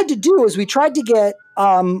we tried to do is we tried to get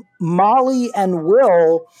Molly and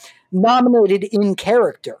Will nominated in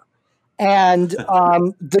character. And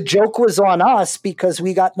the joke was on us because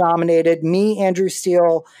we got nominated. Me, Andrew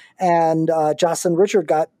Steele, and Jocelyn Richard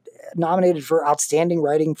got nominated for outstanding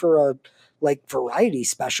writing for a variety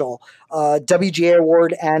special, WGA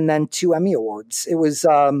award, and then 2 Emmy awards. It was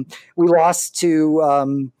we lost to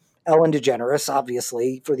Ellen DeGeneres,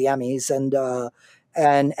 obviously, for the Emmys,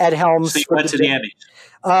 and Ed Helms. So you went to the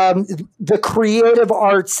Emmys. The Creative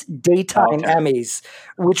Arts Daytime Emmys,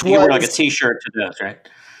 which you wore like a T-shirt to those, right?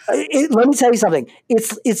 Let me tell you something.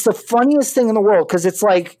 It's the funniest thing in the world because it's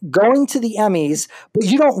like going to the Emmys, but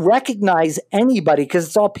you don't recognize anybody because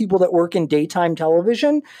it's all people that work in daytime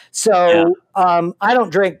television. So I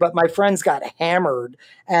don't drink, but my friends got hammered,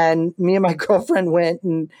 and me and my girlfriend went,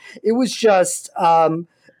 and it was just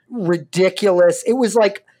ridiculous. It was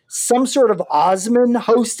like some sort of Osmond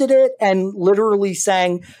hosted it and literally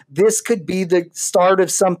sang, "This could be the start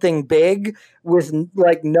of something big," with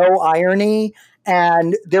like no irony.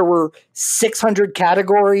 And there were 600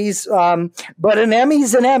 categories, but an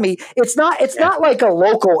Emmy's an Emmy. It's not like a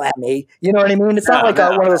local Emmy. You know what I mean? It's not like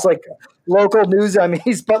one of those like local news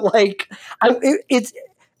Emmys. But like, it's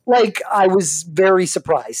like I was very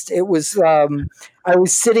surprised. It was I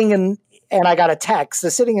was sitting and I got a text. I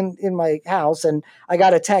was sitting in my house, and I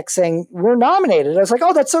got a text saying we're nominated. I was like,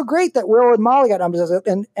 "Oh, that's so great that Will and Molly got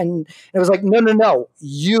nominated." And it was like, "No,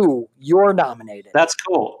 you're nominated." That's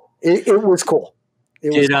cool. It was cool.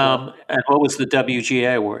 And what was the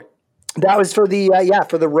WGA award? That was for the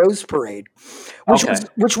Rose Parade,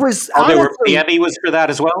 which was the Emmy was for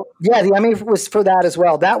that as well. Yeah, the Emmy was for that as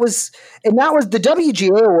well. That was the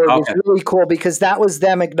WGA award was really cool because that was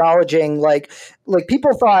them acknowledging like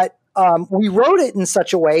people thought we wrote it in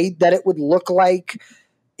such a way that it would look like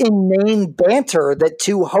inane banter that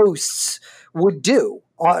two hosts would do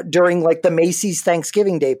during like the Macy's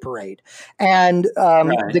Thanksgiving Day Parade, and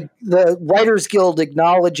the Writers Guild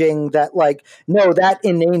acknowledging that like, no, that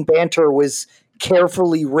inane banter was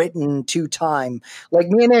carefully written to time. Like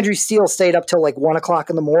me and Andrew Steele stayed up till like 1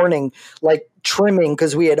 o'clock in the morning, like trimming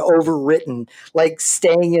because we had overwritten, like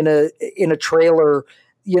staying in a trailer,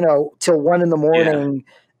 till 1 in the morning,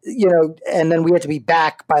 and then we had to be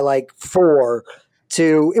back by like 4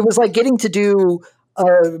 it was like getting to do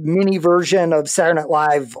a mini version of Saturday Night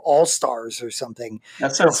Live All-Stars or something.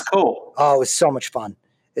 That sounds cool. Oh, it was so much fun.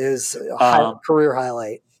 It was a career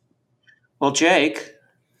highlight. Well, Jake,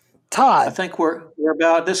 Todd, I think we're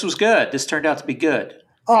about. This was good. This turned out to be good.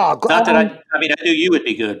 Oh, not that I knew you would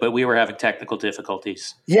be good, but we were having technical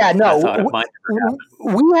difficulties. Yeah, no, I thought it might happen.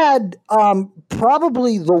 We had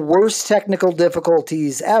probably the worst technical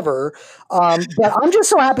difficulties ever. But I'm just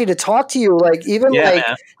so happy to talk to you. Like, even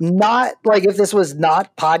not like if this was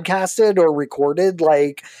not podcasted or recorded,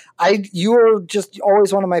 like you were just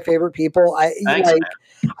always one of my favorite people. I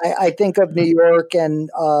think of New York,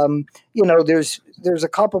 and there's a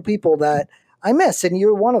couple people that I miss, and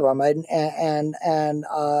you're one of them. It's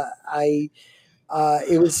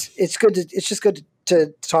just good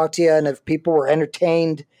to talk to you. And if people were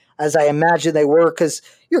entertained, as I imagine they were, because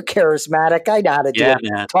you're charismatic. I know how to do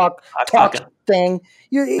a talk thing.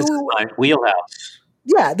 This is my wheelhouse.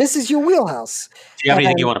 Yeah, this is your wheelhouse. Do you have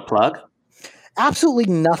anything you want to plug? Absolutely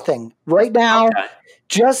nothing right now. Okay.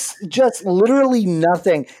 Just literally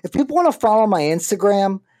nothing. If people want to follow my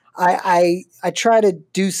Instagram, I try to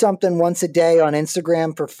do something once a day on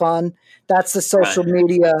Instagram for fun. That's the social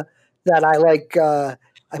media that I like.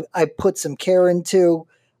 I put some care into.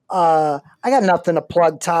 I got nothing to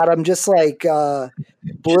plug, Todd. I'm just like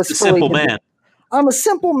blissfully. Just a simple man. I'm a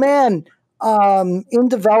simple man in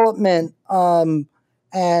development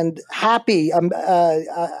and happy.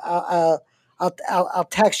 I'll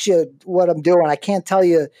text you what I'm doing. I can't tell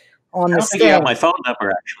you on the stand. I don't think you have my phone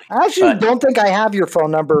number, actually. I actually don't think I have your phone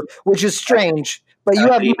number, which is strange. But you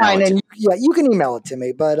have mine, and you can email it to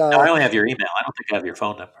me. But no, I only have your email. I don't think I have your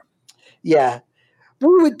phone number. Yeah,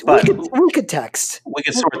 we could text. We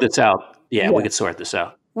could sort this out. Yeah, we could sort this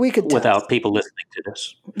out. We could without people listening to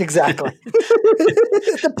this. Exactly.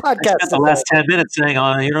 The podcast. I spent the last 10 minutes saying,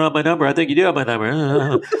 you don't have my number. I think you do have my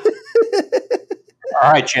number.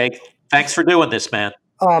 All right, Jake. Thanks for doing this, man.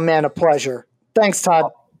 Oh, man, a pleasure. Thanks,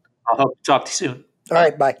 Todd. I'll hope to talk to you soon. All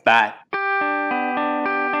right, bye. Bye.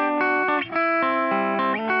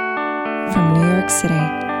 From New York City,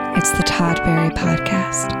 it's the Todd Barry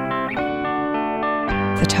Podcast.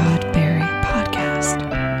 The Todd Barry Podcast.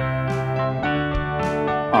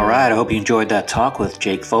 All right, I hope you enjoyed that talk with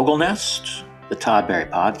Jake Fogelnest. The Todd Barry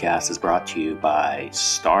Podcast is brought to you by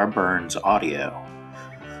Starburns Audio.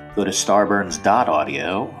 Go to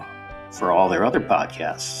starburns.audio for all their other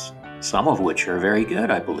podcasts, some of which are very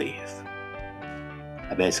good, I believe.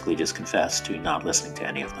 I basically just confessed to not listening to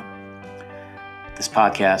any of them. This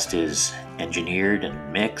podcast is engineered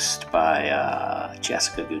and mixed by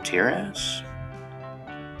Jessica Gutierrez.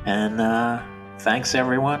 And thanks,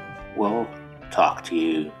 everyone. We'll talk to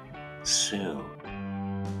you soon.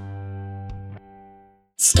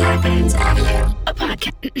 Starburns Audio,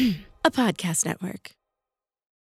 a podcast network.